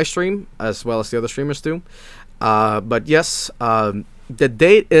on my stream, as well as the other streamers do. But yes, the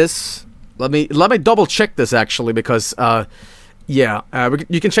date is, let me double check this actually, because yeah,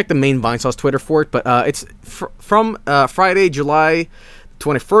 you can check the main Vinesauce Twitter for it, but it's from Friday, July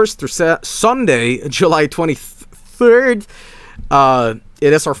 21st through Sunday, July 23rd.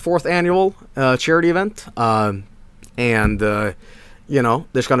 It is our 4th annual charity event, and you know,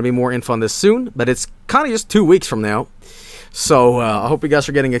 there's going to be more info on this soon, but it's kind of just 2 weeks from now. So I hope you guys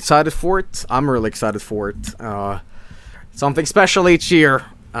are getting excited for it. I'm really excited for it. Something special each year,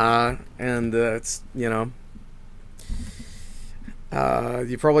 and it's, you know,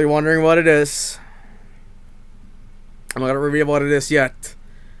 you're probably wondering what it is. I'm not gonna reveal what it is yet,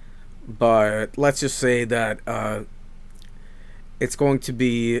 but let's just say that it's going to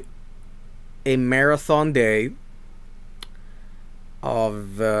be a marathon day of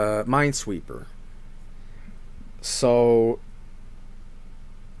Minesweeper. So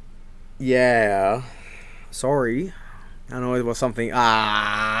yeah, sorry. I know it was something.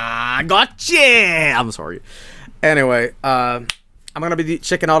 Gotcha! I'm sorry. Anyway, I'm gonna be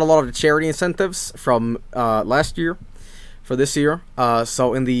checking out a lot of the charity incentives from last year for this year.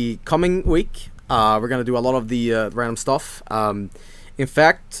 So in the coming week, we're gonna do a lot of the random stuff. In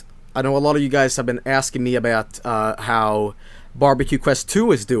fact, I know a lot of you guys have been asking me about how Barbecue Quest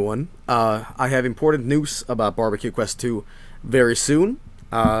 2 is doing. I have important news about Barbecue Quest 2 very soon.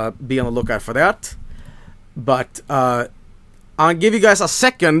 Be on the lookout for that. But I'm gonna give you guys a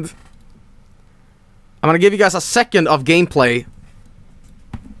second. I'm gonna give you guys a second of gameplay.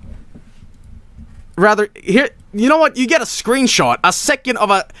 Rather, here, you know what? You get a screenshot, a second of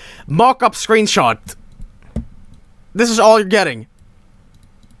a mock-up screenshot. This is all you're getting.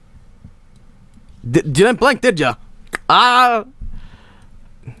 You didn't blink, did ya?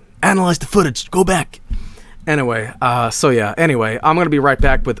 Analyze the footage. Go back. Anyway, so yeah. Anyway, I'm gonna be right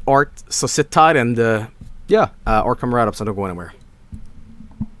back with Art. So sit tight and yeah, or come right up, so don't go anywhere.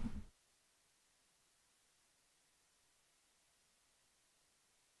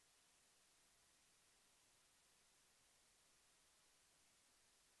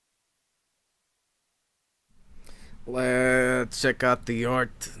 Let's check out the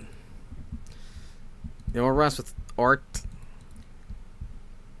art. You know what rhymes with art?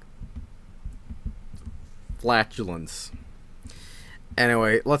 Flatulence.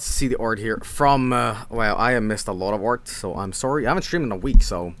 Anyway, let's see the art here from, well, I have missed a lot of art, so I'm sorry. I haven't streamed in a week,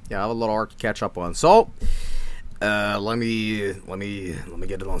 so, yeah, I have a lot of art to catch up on. So, let me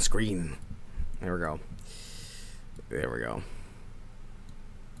get it on screen. There we go. There we go.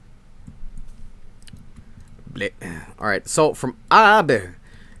 Alright, so from Abe,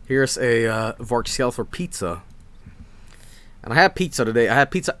 here's a Vork scale for pizza. And I had pizza today. I had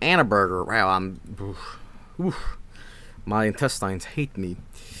pizza and a burger. Wow, my intestines hate me.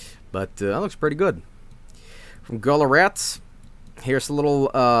 But that looks pretty good. From Gullah Rats, here's a little,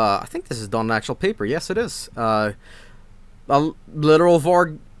 I think this is done on actual paper. Yes, it is. A literal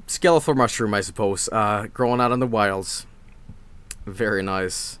Vork skeletal mushroom, I suppose. Growing out in the wilds. Very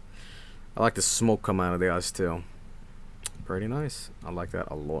nice. I like the smoke coming out of the eyes, too. Pretty nice. I like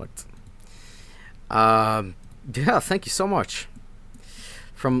that a lot. Yeah, thank you so much.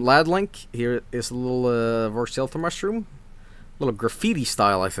 From Ladlink, here is a little Vork skeletal mushroom. A little graffiti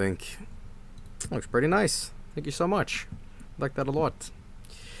style, I think. Looks pretty nice. Thank you so much. I like that a lot.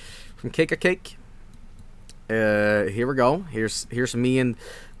 From Cake a Cake. Here we go. Here's me and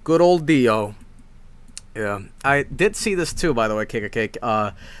good old Dio. Yeah, I did see this too, by the way, Cake a Cake.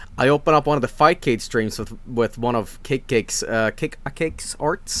 I opened up one of the Fightcade streams with one of Cake Cake's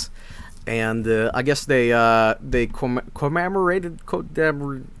arts, and I guess they commemorated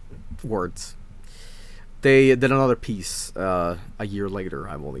words. They did another piece a year later,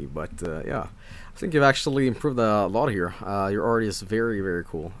 I believe. But yeah, I think you've actually improved a lot here. Your art is very, very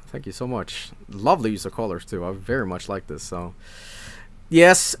cool. Thank you so much. Lovely use of colors too. I very much like this. So,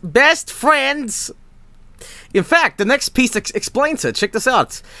 yes, best friends. In fact, the next piece explains it. Check this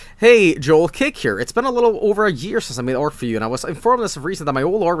out. Hey, Joel, Kick here. It's been a little over a year since I made art for you, and I was informed as of recent that my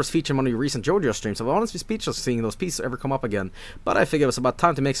old art was featured in one of your recent JoJo streams. I'm honestly speechless seeing those pieces ever come up again, but I figured it was about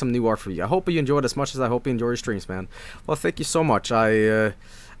time to make some new art for you. I hope you enjoyed as much as I hope you enjoy your streams, man. Well, thank you so much. I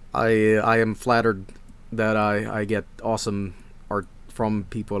am flattered that I get awesome art from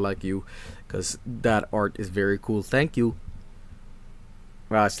people like you, because that art is very cool. Thank you.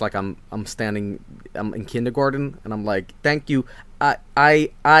 Well, it's like I'm in kindergarten and I'm like, thank you.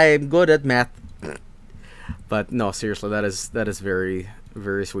 I'm good at math. But no, seriously, that is very,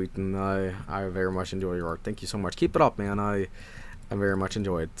 very sweet, and I very much enjoy your art. Thank you so much. Keep it up, man. I very much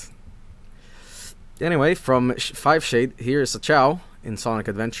enjoy it. Anyway, from 5 Shade, here's a ciao in Sonic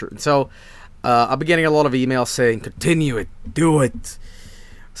Adventure. So I've been getting a lot of emails saying, continue it, do it.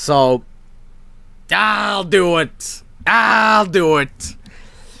 So I'll do it.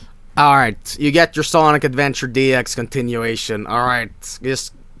 Alright, you get your Sonic Adventure DX continuation. Alright,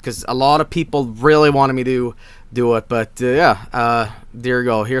 just because a lot of people really wanted me to do it, but yeah, there you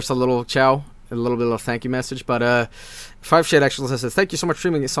go. Here's a little ciao, a little bit of a thank you message. But 5 Shade actually says, thank you so much for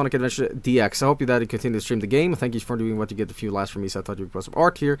streaming Sonic Adventure DX. I hope that you continue to stream the game. Thank you for doing what you get the few last from me. So I thought you would post some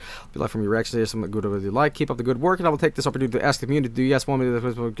art here. Be like from your reactions here, some good of you like. Keep up the good work, and I will take this opportunity to ask the community, do you guys want me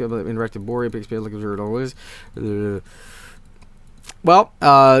to interact with Boru experience like it always? Well,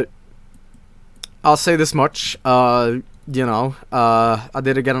 I'll say this much, you know, I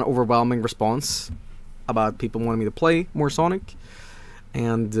did get an overwhelming response about people wanting me to play more Sonic,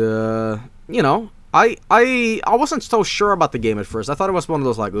 and, you know, I wasn't so sure about the game at first. I thought it was one of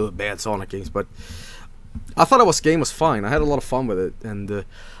those, like, bad Sonic games, but I thought the game was fine. I had a lot of fun with it, and,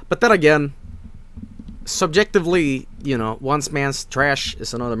 but then again, subjectively, you know, one man's trash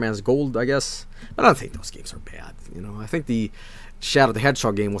is another man's gold, I guess. I don't think those games are bad, you know. I think the Shadow the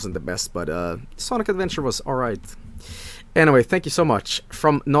Hedgehog game wasn't the best, but Sonic Adventure was alright. Anyway, thank you so much.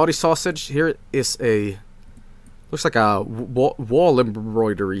 From Naughty Sausage, here is a, looks like a wall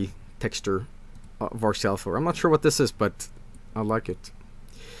embroidery texture of our Selfor. I'm not sure what this is, but I like it.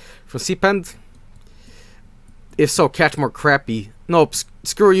 From Cpend, if so, catch more crappy. Nope,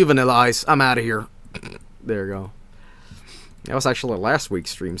 screw you, Vanilla Ice. I'm out of here. There you go. That was actually last week's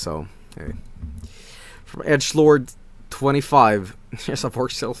stream, so hey. From Edgelord 25. Yes, I've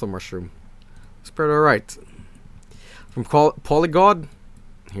worked Selfa Mushroom. It's pretty alright. From Polygod,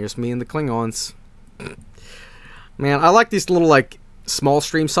 here's me and the Klingons. Man, I like these little, like, small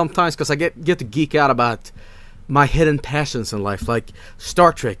streams sometimes, because I get to geek out about my hidden passions in life, like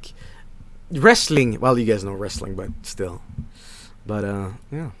Star Trek, wrestling. Well, you guys know wrestling, but still. But,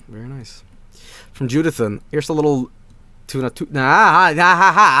 yeah, very nice. From Judithan, here's a little tuna.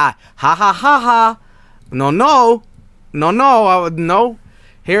 No, I would no.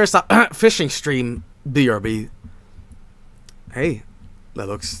 Here's a fishing stream, BRB. Hey, that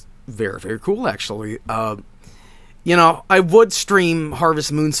looks very, very cool, actually. You know, I would stream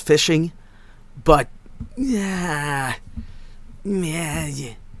Harvest Moon's fishing, but yeah, no,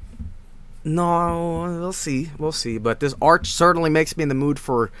 we'll see. But this art certainly makes me in the mood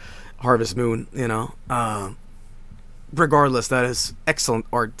for Harvest Moon. You know, regardless, that is excellent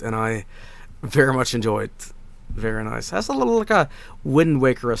art, and I very much enjoy it. Very nice. Has a little like a Wind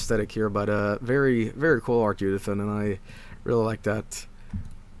Waker aesthetic here, but very, very cool art, Judith, and I really like that.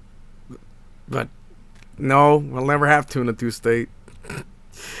 But no, we'll never have Tuna 2 State.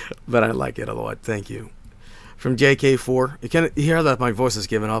 But I like it a lot. Thank you. From JK4, you can hear that my voice is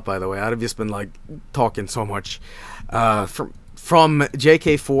giving up. By the way, I've just been like talking so much. From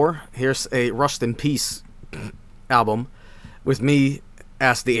JK4, here's a Rust in Peace album with me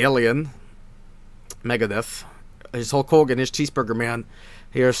as the alien, Megadeth. Here's Hulk Hogan, here's Cheeseburger Man.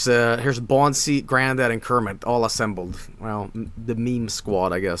 Here's Bonsi, Grandad, and Kermit, all assembled. Well, the meme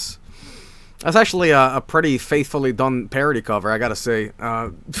squad, I guess. That's actually a pretty faithfully done parody cover, I gotta say.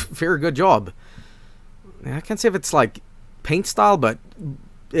 Very good job. I can't say if it's like paint style, but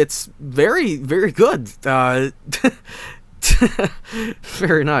it's very, very good.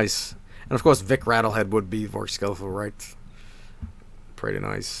 Very nice. And of course, Vic Rattlehead would be Vork Skeletal, right? Pretty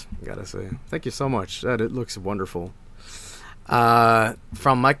nice, gotta say. Thank you so much. It looks wonderful.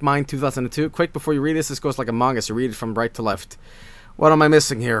 From Mike Mine 2002. Quick, before you read this goes like a manga, so read it from right to left. What am I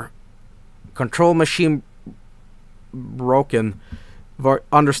missing here? Control machine broken.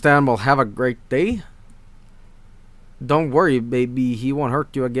 Understandable. Have a great day. Don't worry, baby. He won't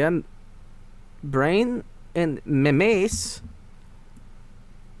hurt you again. Brain and memes.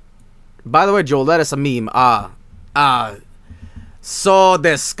 By the way, Joel, that is a meme. So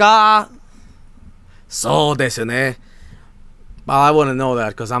desu ka? So desu ne. Well, I wouldn't know that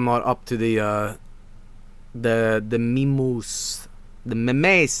because I'm not up to the mimus, the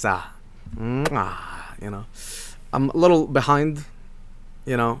memesa. You know, I'm a little behind.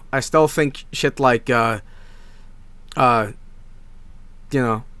 You know, I still think shit like you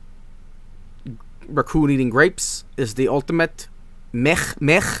know, raccoon eating grapes is the ultimate mech,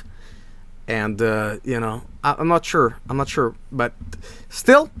 and you know, I'm not sure, but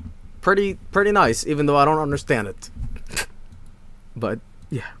still pretty nice, even though I don't understand it. But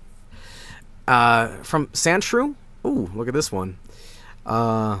yeah, from Sandshrew. Ooh, look at this one.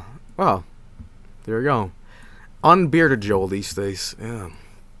 Well, there you go. Unbearded Joel these days. Yeah.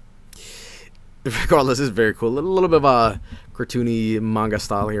 Regardless, it's very cool. A little bit of a cartoony manga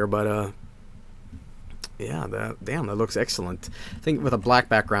style here, but yeah, that looks excellent. I think with a black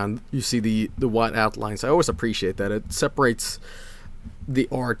background, you see the white outlines. I always appreciate that. It separates the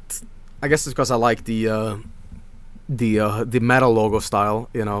art. I guess it's because I like the metal logo style.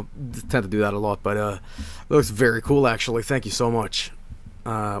 You know, tend to do that a lot, but it looks very cool actually. Thank you so much.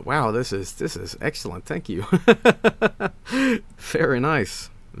 Wow, this is excellent. Thank you. Very nice.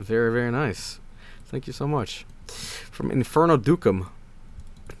 Very nice. Thank you so much. From Inferno Ducum.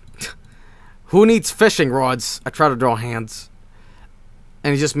 Who needs fishing rods? I try to draw hands.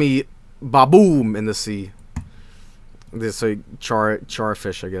 And it's just me, baboom, in the sea. This is a char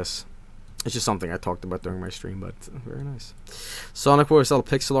fish, I guess. It's just something I talked about during my stream, but very nice. Sonic Boy Cell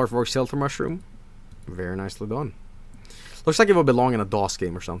Pixel Art for Shelter Mushroom. Very nicely done. Looks like it would belong in a DOS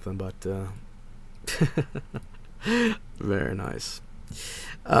game or something, but very nice.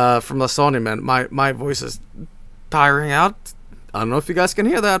 From Lasagna Man, my voice is tiring out. I don't know if you guys can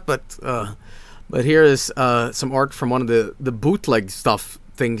hear that, but here is some art from one of the bootleg stuff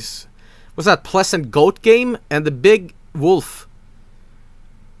things. What's that? Pleasant Goat game and the Big Wolf.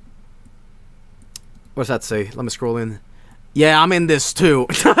 What's that say? Let me scroll in. Yeah, I'm in this too.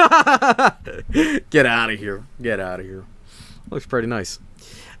 Get out of here. Get out of here. Looks pretty nice.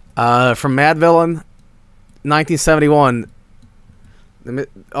 From Mad Villain, 1971.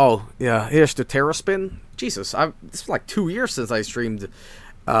 Oh, yeah. Here's the Terra Spin. Jesus, this was like 2 years since I streamed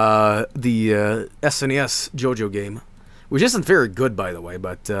the SNES JoJo game. Which isn't very good, by the way,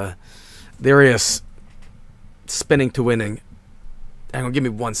 but there he is. Spinning to winning. Hang on, give me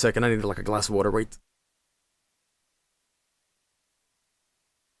 1 second. I need like a glass of water. Wait.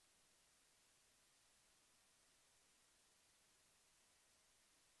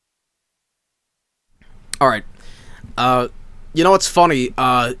 Alright. You know what's funny?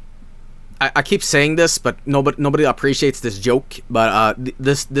 I keep saying this, but nobody appreciates this joke. But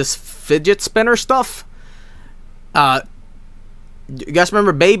this fidget spinner stuff. You guys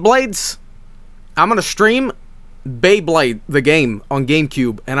remember Beyblades? I'm gonna stream Beyblade the game on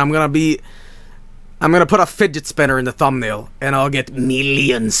GameCube, and I'm gonna put a fidget spinner in the thumbnail, and I'll get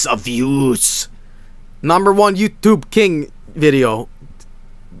millions of views. #1 YouTube King video.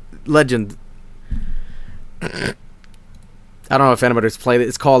 Legend. I don't know if anybody's played it.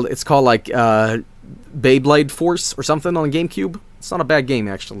 It's called like Beyblade Force or something on GameCube. It's not a bad game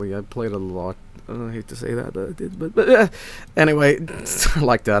actually. I played it a lot. I hate to say that, I did, but anyway,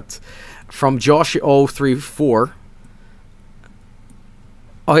 like that. From Josh034.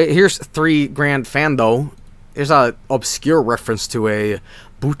 Oh, here's 3 Grand Fando. Here's a obscure reference to a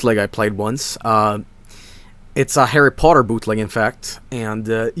bootleg I played once. It's a Harry Potter bootleg, in fact, and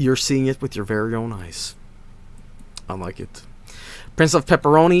you're seeing it with your very own eyes. I like it. Prince of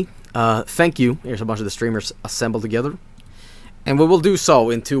Pepperoni, thank you. Here's a bunch of the streamers assembled together. And we will do so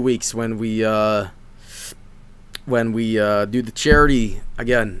in 2 weeks when we do the charity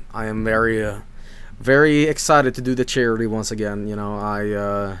again. I am very excited to do the charity once again. You know,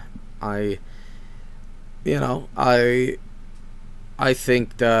 I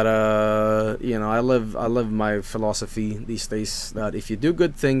think that you know, I live my philosophy these days that if you do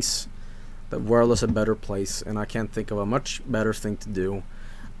good things, the world is a better place, and I can't think of a much better thing to do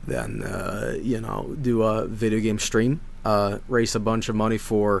than you know, do a video game stream, raise a bunch of money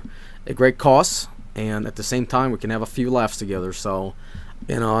for a great cause, and at the same time we can have a few laughs together. So,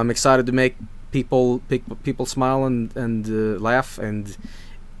 you know, I'm excited to make people smile and laugh, and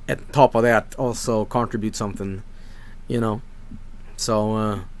at the top of that also contribute something, you know.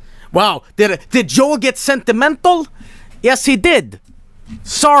 So wow, did Joel get sentimental? Yes, he did.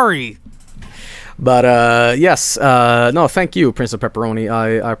 Sorry. But yes, no, thank you, Prince of Pepperoni.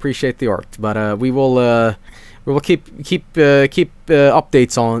 I appreciate the art, but we will keep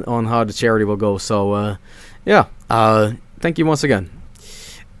updates on how the charity will go. So yeah, thank you once again.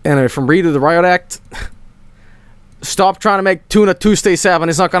 Anyway, from Read of the Riot Act. Stop trying to make Tuna Tuesday 7.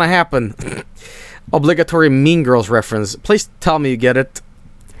 It's not gonna happen. Obligatory Mean Girls reference. Please tell me you get it.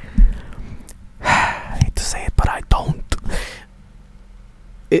 I hate to say it, but I don't.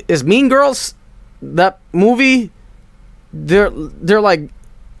 Is Mean Girls that movie? They're like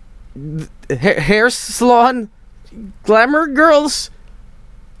hair salon glamour girls,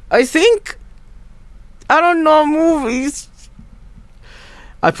 I think. I don't know movies.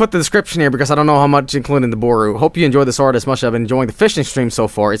 I put the description here because I don't know how much including the Boru. Hope you enjoy this art as much as I've been enjoying the fishing stream so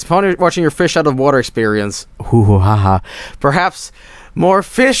far. It's fun watching your fish out of water experience. Hoo haha. Perhaps more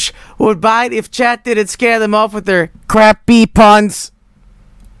fish would bite if chat didn't scare them off with their crappy puns.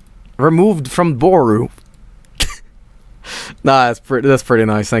 Removed from Boru. Nah, that's pretty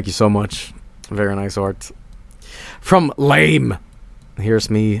nice. Thank you so much. Very nice art. From Lame. Here's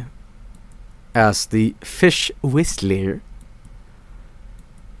me as the fish whistler.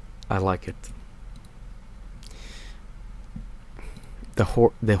 I like it. The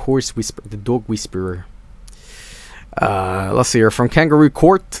horse whisper, the dog whisperer. Let's see here. From Kangaroo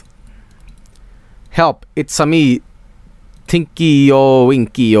Court. Help! It's a me, Tinky-o,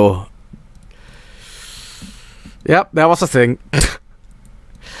 Winky-o. Yep, that was a thing.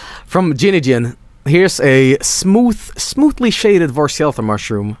 From Ginijin. Here's a smoothly shaded Varseltha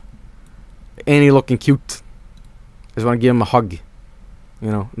mushroom. Ain't he looking cute? Just want to give him a hug. You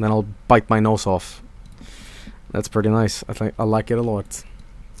know, and then I'll bite my nose off. That's pretty nice. I like it a lot.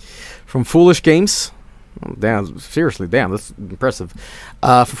 From Foolish Games. Oh, damn, seriously, damn, that's impressive.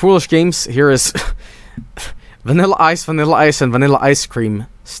 For Foolish Games, here is Vanilla Ice, and Vanilla Ice Cream.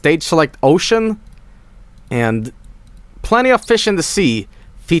 Stage select Ocean. And Plenty of Fish in the Sea.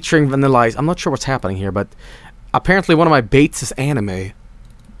 Featuring Vanilla Ice. I'm not sure what's happening here, but apparently one of my baits is anime.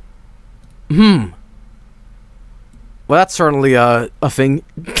 Well, that's certainly a thing.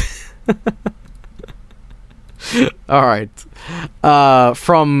 Alright.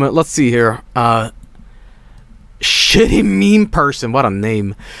 From, let's see here. Shitty Meme Person. What a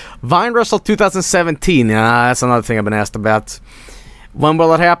name. Vine Wrestle 2017. That's another thing I've been asked about. When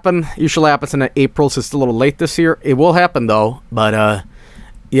will it happen? Usually happens in April, so it's a little late this year. It will happen, though. But,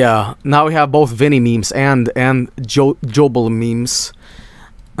 yeah. Now we have both Vinny memes and Jobel memes.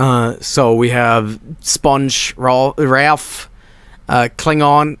 So we have Sponge, Ralph,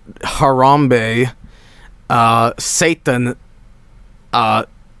 Klingon, Harambe, Satan,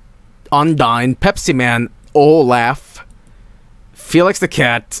 Undyne, Pepsi Man, Olaf, Felix the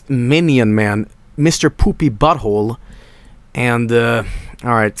Cat, Minion Man, Mr. Poopy Butthole, and,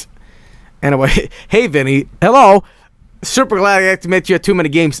 alright. Anyway, hey Vinny, hello! Super glad I got to meet you at Too Many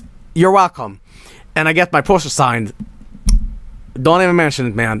Games. You're welcome. And I get my poster signed. Don't even mention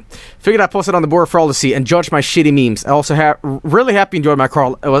it, man. Figured I'd post it on the board for all to see and judge my shitty memes. I also really happy enjoyed my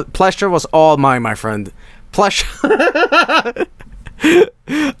crawl. Pleasure was all mine, my friend. Pleasure.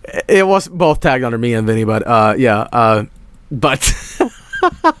 It was both tagged under me and Vinny, but yeah. But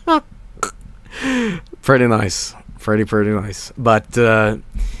pretty nice. Pretty nice. But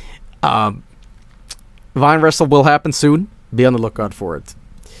Vine Wrestle will happen soon. Be on the lookout for it.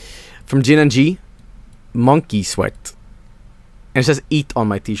 From Jin and G, Monkey Sweat. And it says eat on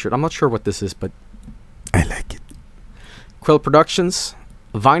my t-shirt. I'm not sure what this is, but I like it. Quill Productions,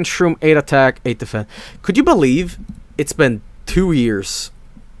 Vine Shroom, 8 Attack, 8 Defense. Could you believe it's been 2 years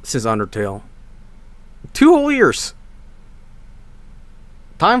since Undertale? 2 whole years.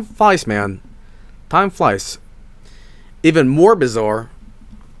 Time flies, man. Time flies. Even more bizarre,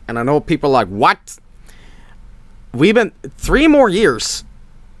 and I know people are like, what? We've been 3 more years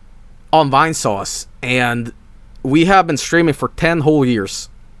on Vinesauce, and we have been streaming for 10 whole years.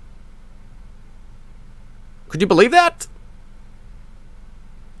 Could you believe that?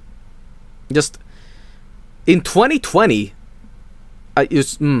 Just in 2020, I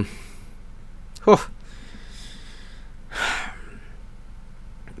just maybe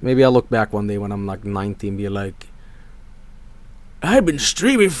I'll look back one day when I'm like 90 and be like, I've been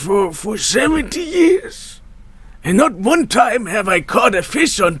streaming for 70 years, and not one time have I caught a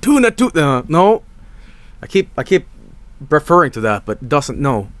fish on tuna. No. I keep referring to that, but doesn't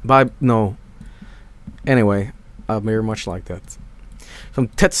no. Anyway, I'm very much like that. From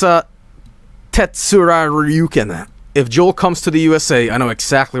Tetsura Ryuken. If Joel comes to the USA, I know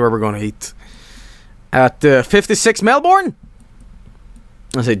exactly where we're gonna eat. At 56 Melbourne.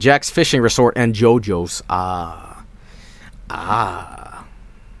 I say Jack's Fishing Resort and JoJo's.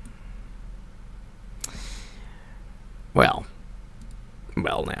 Well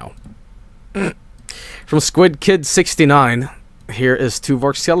now. From Squid Kid 69, here is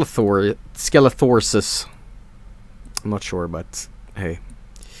Tuvar Skeletorsus. I'm not sure, but hey.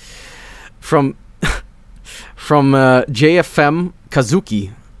 from JFM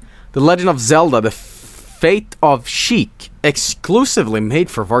Kazuki, The Legend of Zelda: The Fate of Sheik, exclusively made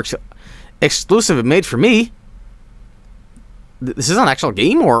for me. This is an actual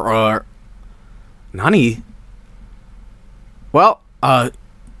game, or Nani? Well,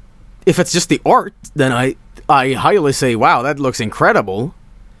 if it's just the art, then I highly say, wow, that looks incredible.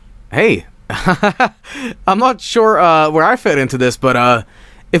 Hey, I'm not sure where I fit into this, but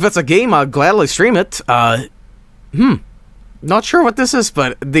if it's a game, I'll gladly stream it. Not sure what this is,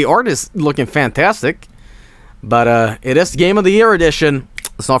 but the art is looking fantastic. But it is Game of the Year edition.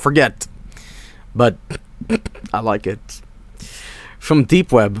 Let's not forget. But I like it. From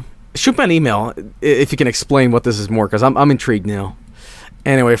Deep Web, shoot me an email if you can explain what this is more, because I'm intrigued now.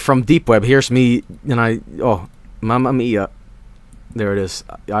 Anyway, from Deep Web, here's me, and Mamma Mia. There it is.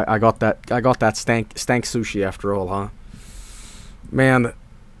 I got that stank sushi after all, huh? Man.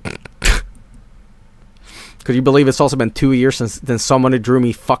 Could you believe it's also been 2 years since someone drew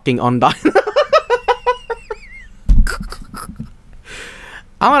me fucking Undyne?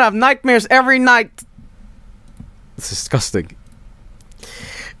 I'm gonna have nightmares every night. It's disgusting.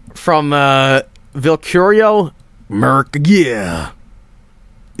 From Vilcurio, Merc, yeah.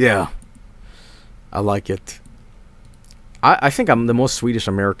 I like it. I think I'm the most Swedish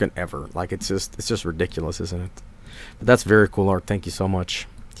American ever. Like, it's just ridiculous, isn't it? But that's very cool art. Thank you so much.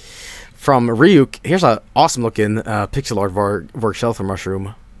 From Ryuk, here's an awesome looking pixel art Vorkshellfer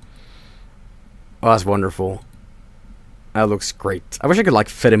mushroom. Oh, that's wonderful. That looks great. I wish I could like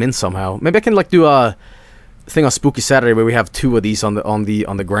fit him in somehow. Maybe I can like do a thing on Spooky Saturday where we have 2 of these on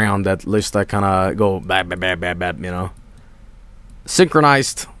the ground that list that kind of go bab, you know,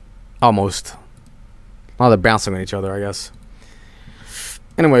 synchronized, almost. Oh, they're bouncing on each other, I guess.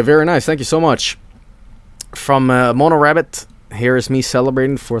 Anyway, very nice. Thank you so much. From Mono Rabbit, here is me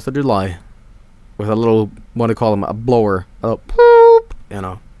celebrating 4th of July with a little, what do you call them, a blower. A poop, you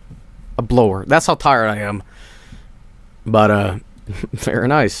know, a blower. That's how tired I am. But, very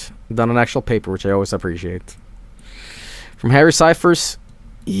nice. Done on actual paper, which I always appreciate. From Harry Cyphers,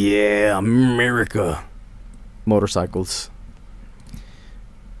 yeah, America. Motorcycles.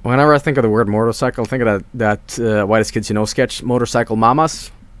 Whenever I think of the word motorcycle, I think of that Whitest Kids You Know sketch, Motorcycle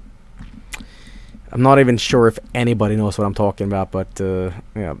Mamas. I'm not even sure if anybody knows what I'm talking about, but,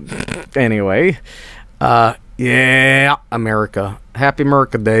 yeah. Anyway. Yeah, America. Happy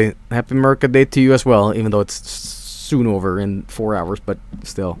America Day. Happy America Day to you as well, even though it's soon over in 4 hours, but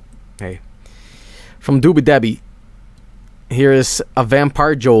still. Hey. From Doobie Debbie. Here is a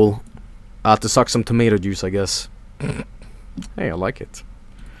Vampire Joel to suck some tomato juice, I guess. Hey, I like it.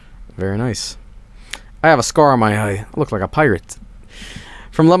 Very nice. I have a scar on my eye. I look like a pirate.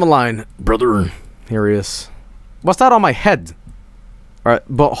 From Lemon Line, brother. Here he is. What's that on my head? Alright,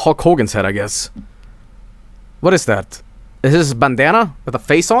 but Hulk Hogan's head, I guess. What is that? Is this a bandana with a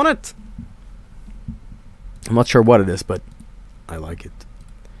face on it? I'm not sure what it is, but I like it.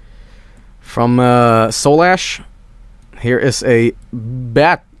 From Soul Ash, here is a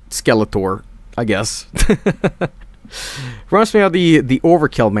bat Skeletor, I guess. Reminds me of the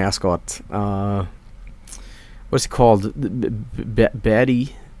Overkill mascot. What's it called?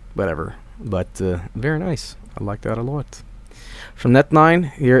 Batty? Whatever. But very nice. I like that a lot. From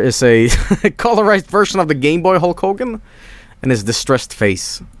Net9, here is a colorized version of the Game Boy Hulk Hogan and his distressed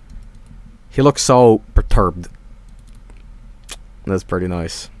face. He looks so perturbed. That's pretty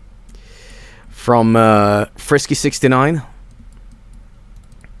nice. From Frisky69.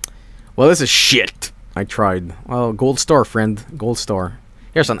 Well, this is shit. I tried. Well, gold star, friend. Gold star.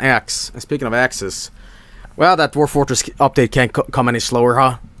 Here's an axe. And speaking of axes, well, that Dwarf Fortress update can't come any slower,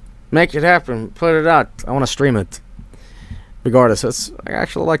 huh? Make it happen. Put it out. I want to stream it. Regardless, I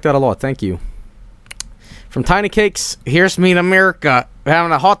actually like that a lot. Thank you. From Tiny Cakes, here's me in America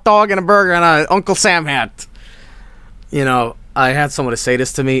having a hot dog and a burger and an Uncle Sam hat. You know, I had someone to say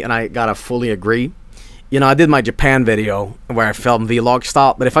this to me, and I gotta fully agree. You know, I did my Japan video where I filmed vlog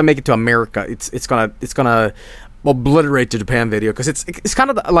style, but if I make it to America, it's gonna obliterate the Japan video, because it's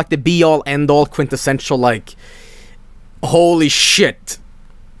kind of like the be all end all quintessential, like, holy shit.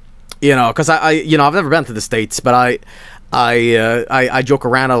 You know, because I've never been to the States, but I joke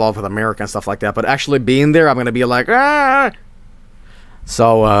around a lot with America and stuff like that, but actually being there, I'm gonna be like, ah.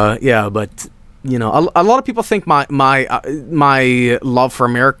 So yeah, but you know, a lot of people think my love for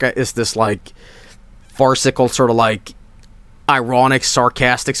America is this like farcical, sort of like ironic,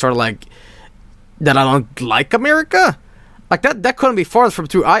 sarcastic, sort of like that I don't like America. Like that couldn't be farther from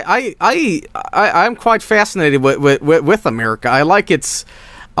true. I'm quite fascinated with America. I like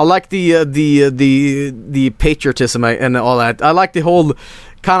the patriotism and all that. I like the whole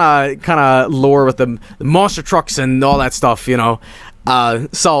kind of lore with the monster trucks and all that stuff, you know.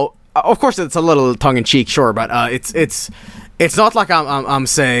 So of course it's a little tongue in cheek, sure, but it's not like I'm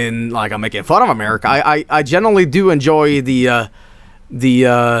saying like I'm making fun of America. I generally do enjoy the I'm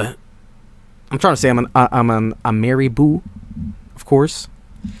trying to say I'm an Vinebooru, of course.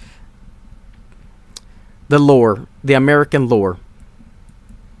 The lore, the American lore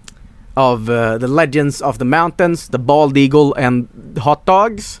of the legends of the mountains, the bald eagle, and hot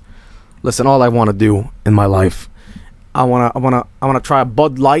dogs. Listen, all I want to do in my life, I wanna try a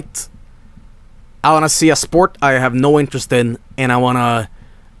Bud Light. I wanna see a sport I have no interest in, and I wanna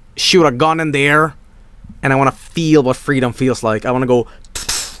shoot a gun in the air, and I wanna feel what freedom feels like. I wanna go.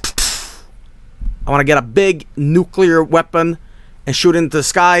 I wanna get a big nuclear weapon and shoot into the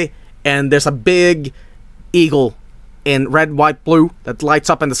sky, and there's a big eagle in red, white, blue that lights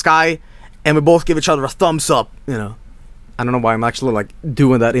up in the sky, and we both give each other a thumbs up, you know. I don't know why I'm actually like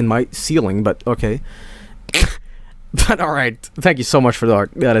doing that in my ceiling, but okay. But alright, thank you so much for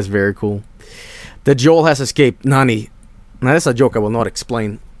that. That is very cool. The Joel has escaped. Nani. Now that's a joke I will not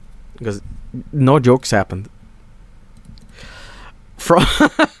explain, because no jokes happened. From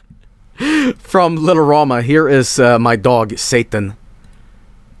from Little Rama, here is my dog Satan.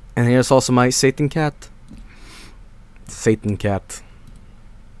 And here's also my Satan cat. Satan cat.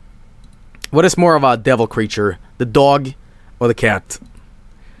 What is more of a devil creature, the dog or the cat?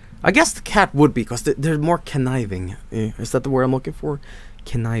 I guess the cat would be, because they're more conniving. Is that the word I'm looking for?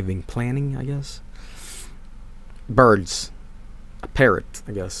 Conniving, planning, I guess. Birds, a parrot,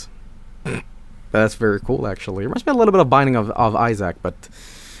 I guess. That's very cool, actually. It reminds me a little bit of Binding of Isaac, but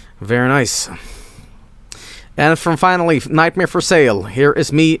very nice. And from finally, Nightmare for Sale. Here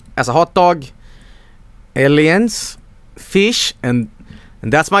is me as a hot dog, aliens, fish, and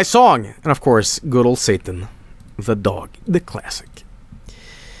that's my song. And of course, good old Satan, the dog, the classic.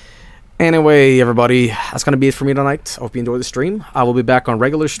 Anyway, everybody, that's gonna be it for me tonight. I hope you enjoyed the stream. I will be back on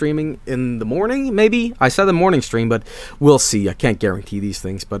regular streaming in the morning, maybe. I said the morning stream, but we'll see. I can't guarantee these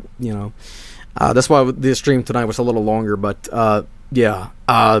things, but you know, that's why the stream tonight was a little longer. But yeah,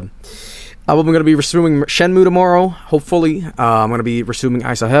 I will be gonna be resuming Shenmue tomorrow. Hopefully, I'm gonna be resuming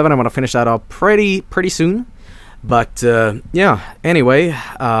Ice of Heaven. I'm gonna finish that up pretty soon. But yeah, anyway,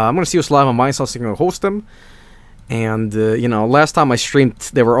 I'm gonna see us live on Vinesauce. I'm gonna host them. And, you know, last time I streamed,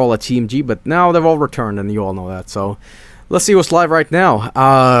 they were all at TMG, but now they've all returned, and you all know that. So, let's see what's live right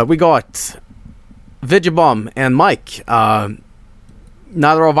now. We got Vidjabum and Mike. Now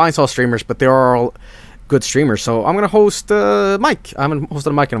they're all Vinesauce streamers, but they're all good streamers. So, I'm going to host Mike. I haven't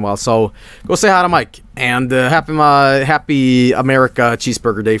hosted Mike in a while, so go say hi to Mike. And happy America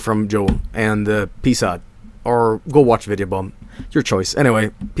Cheeseburger Day from Joel. And peace out. Or go watch Vidjabum. Your choice.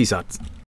 Anyway, peace out.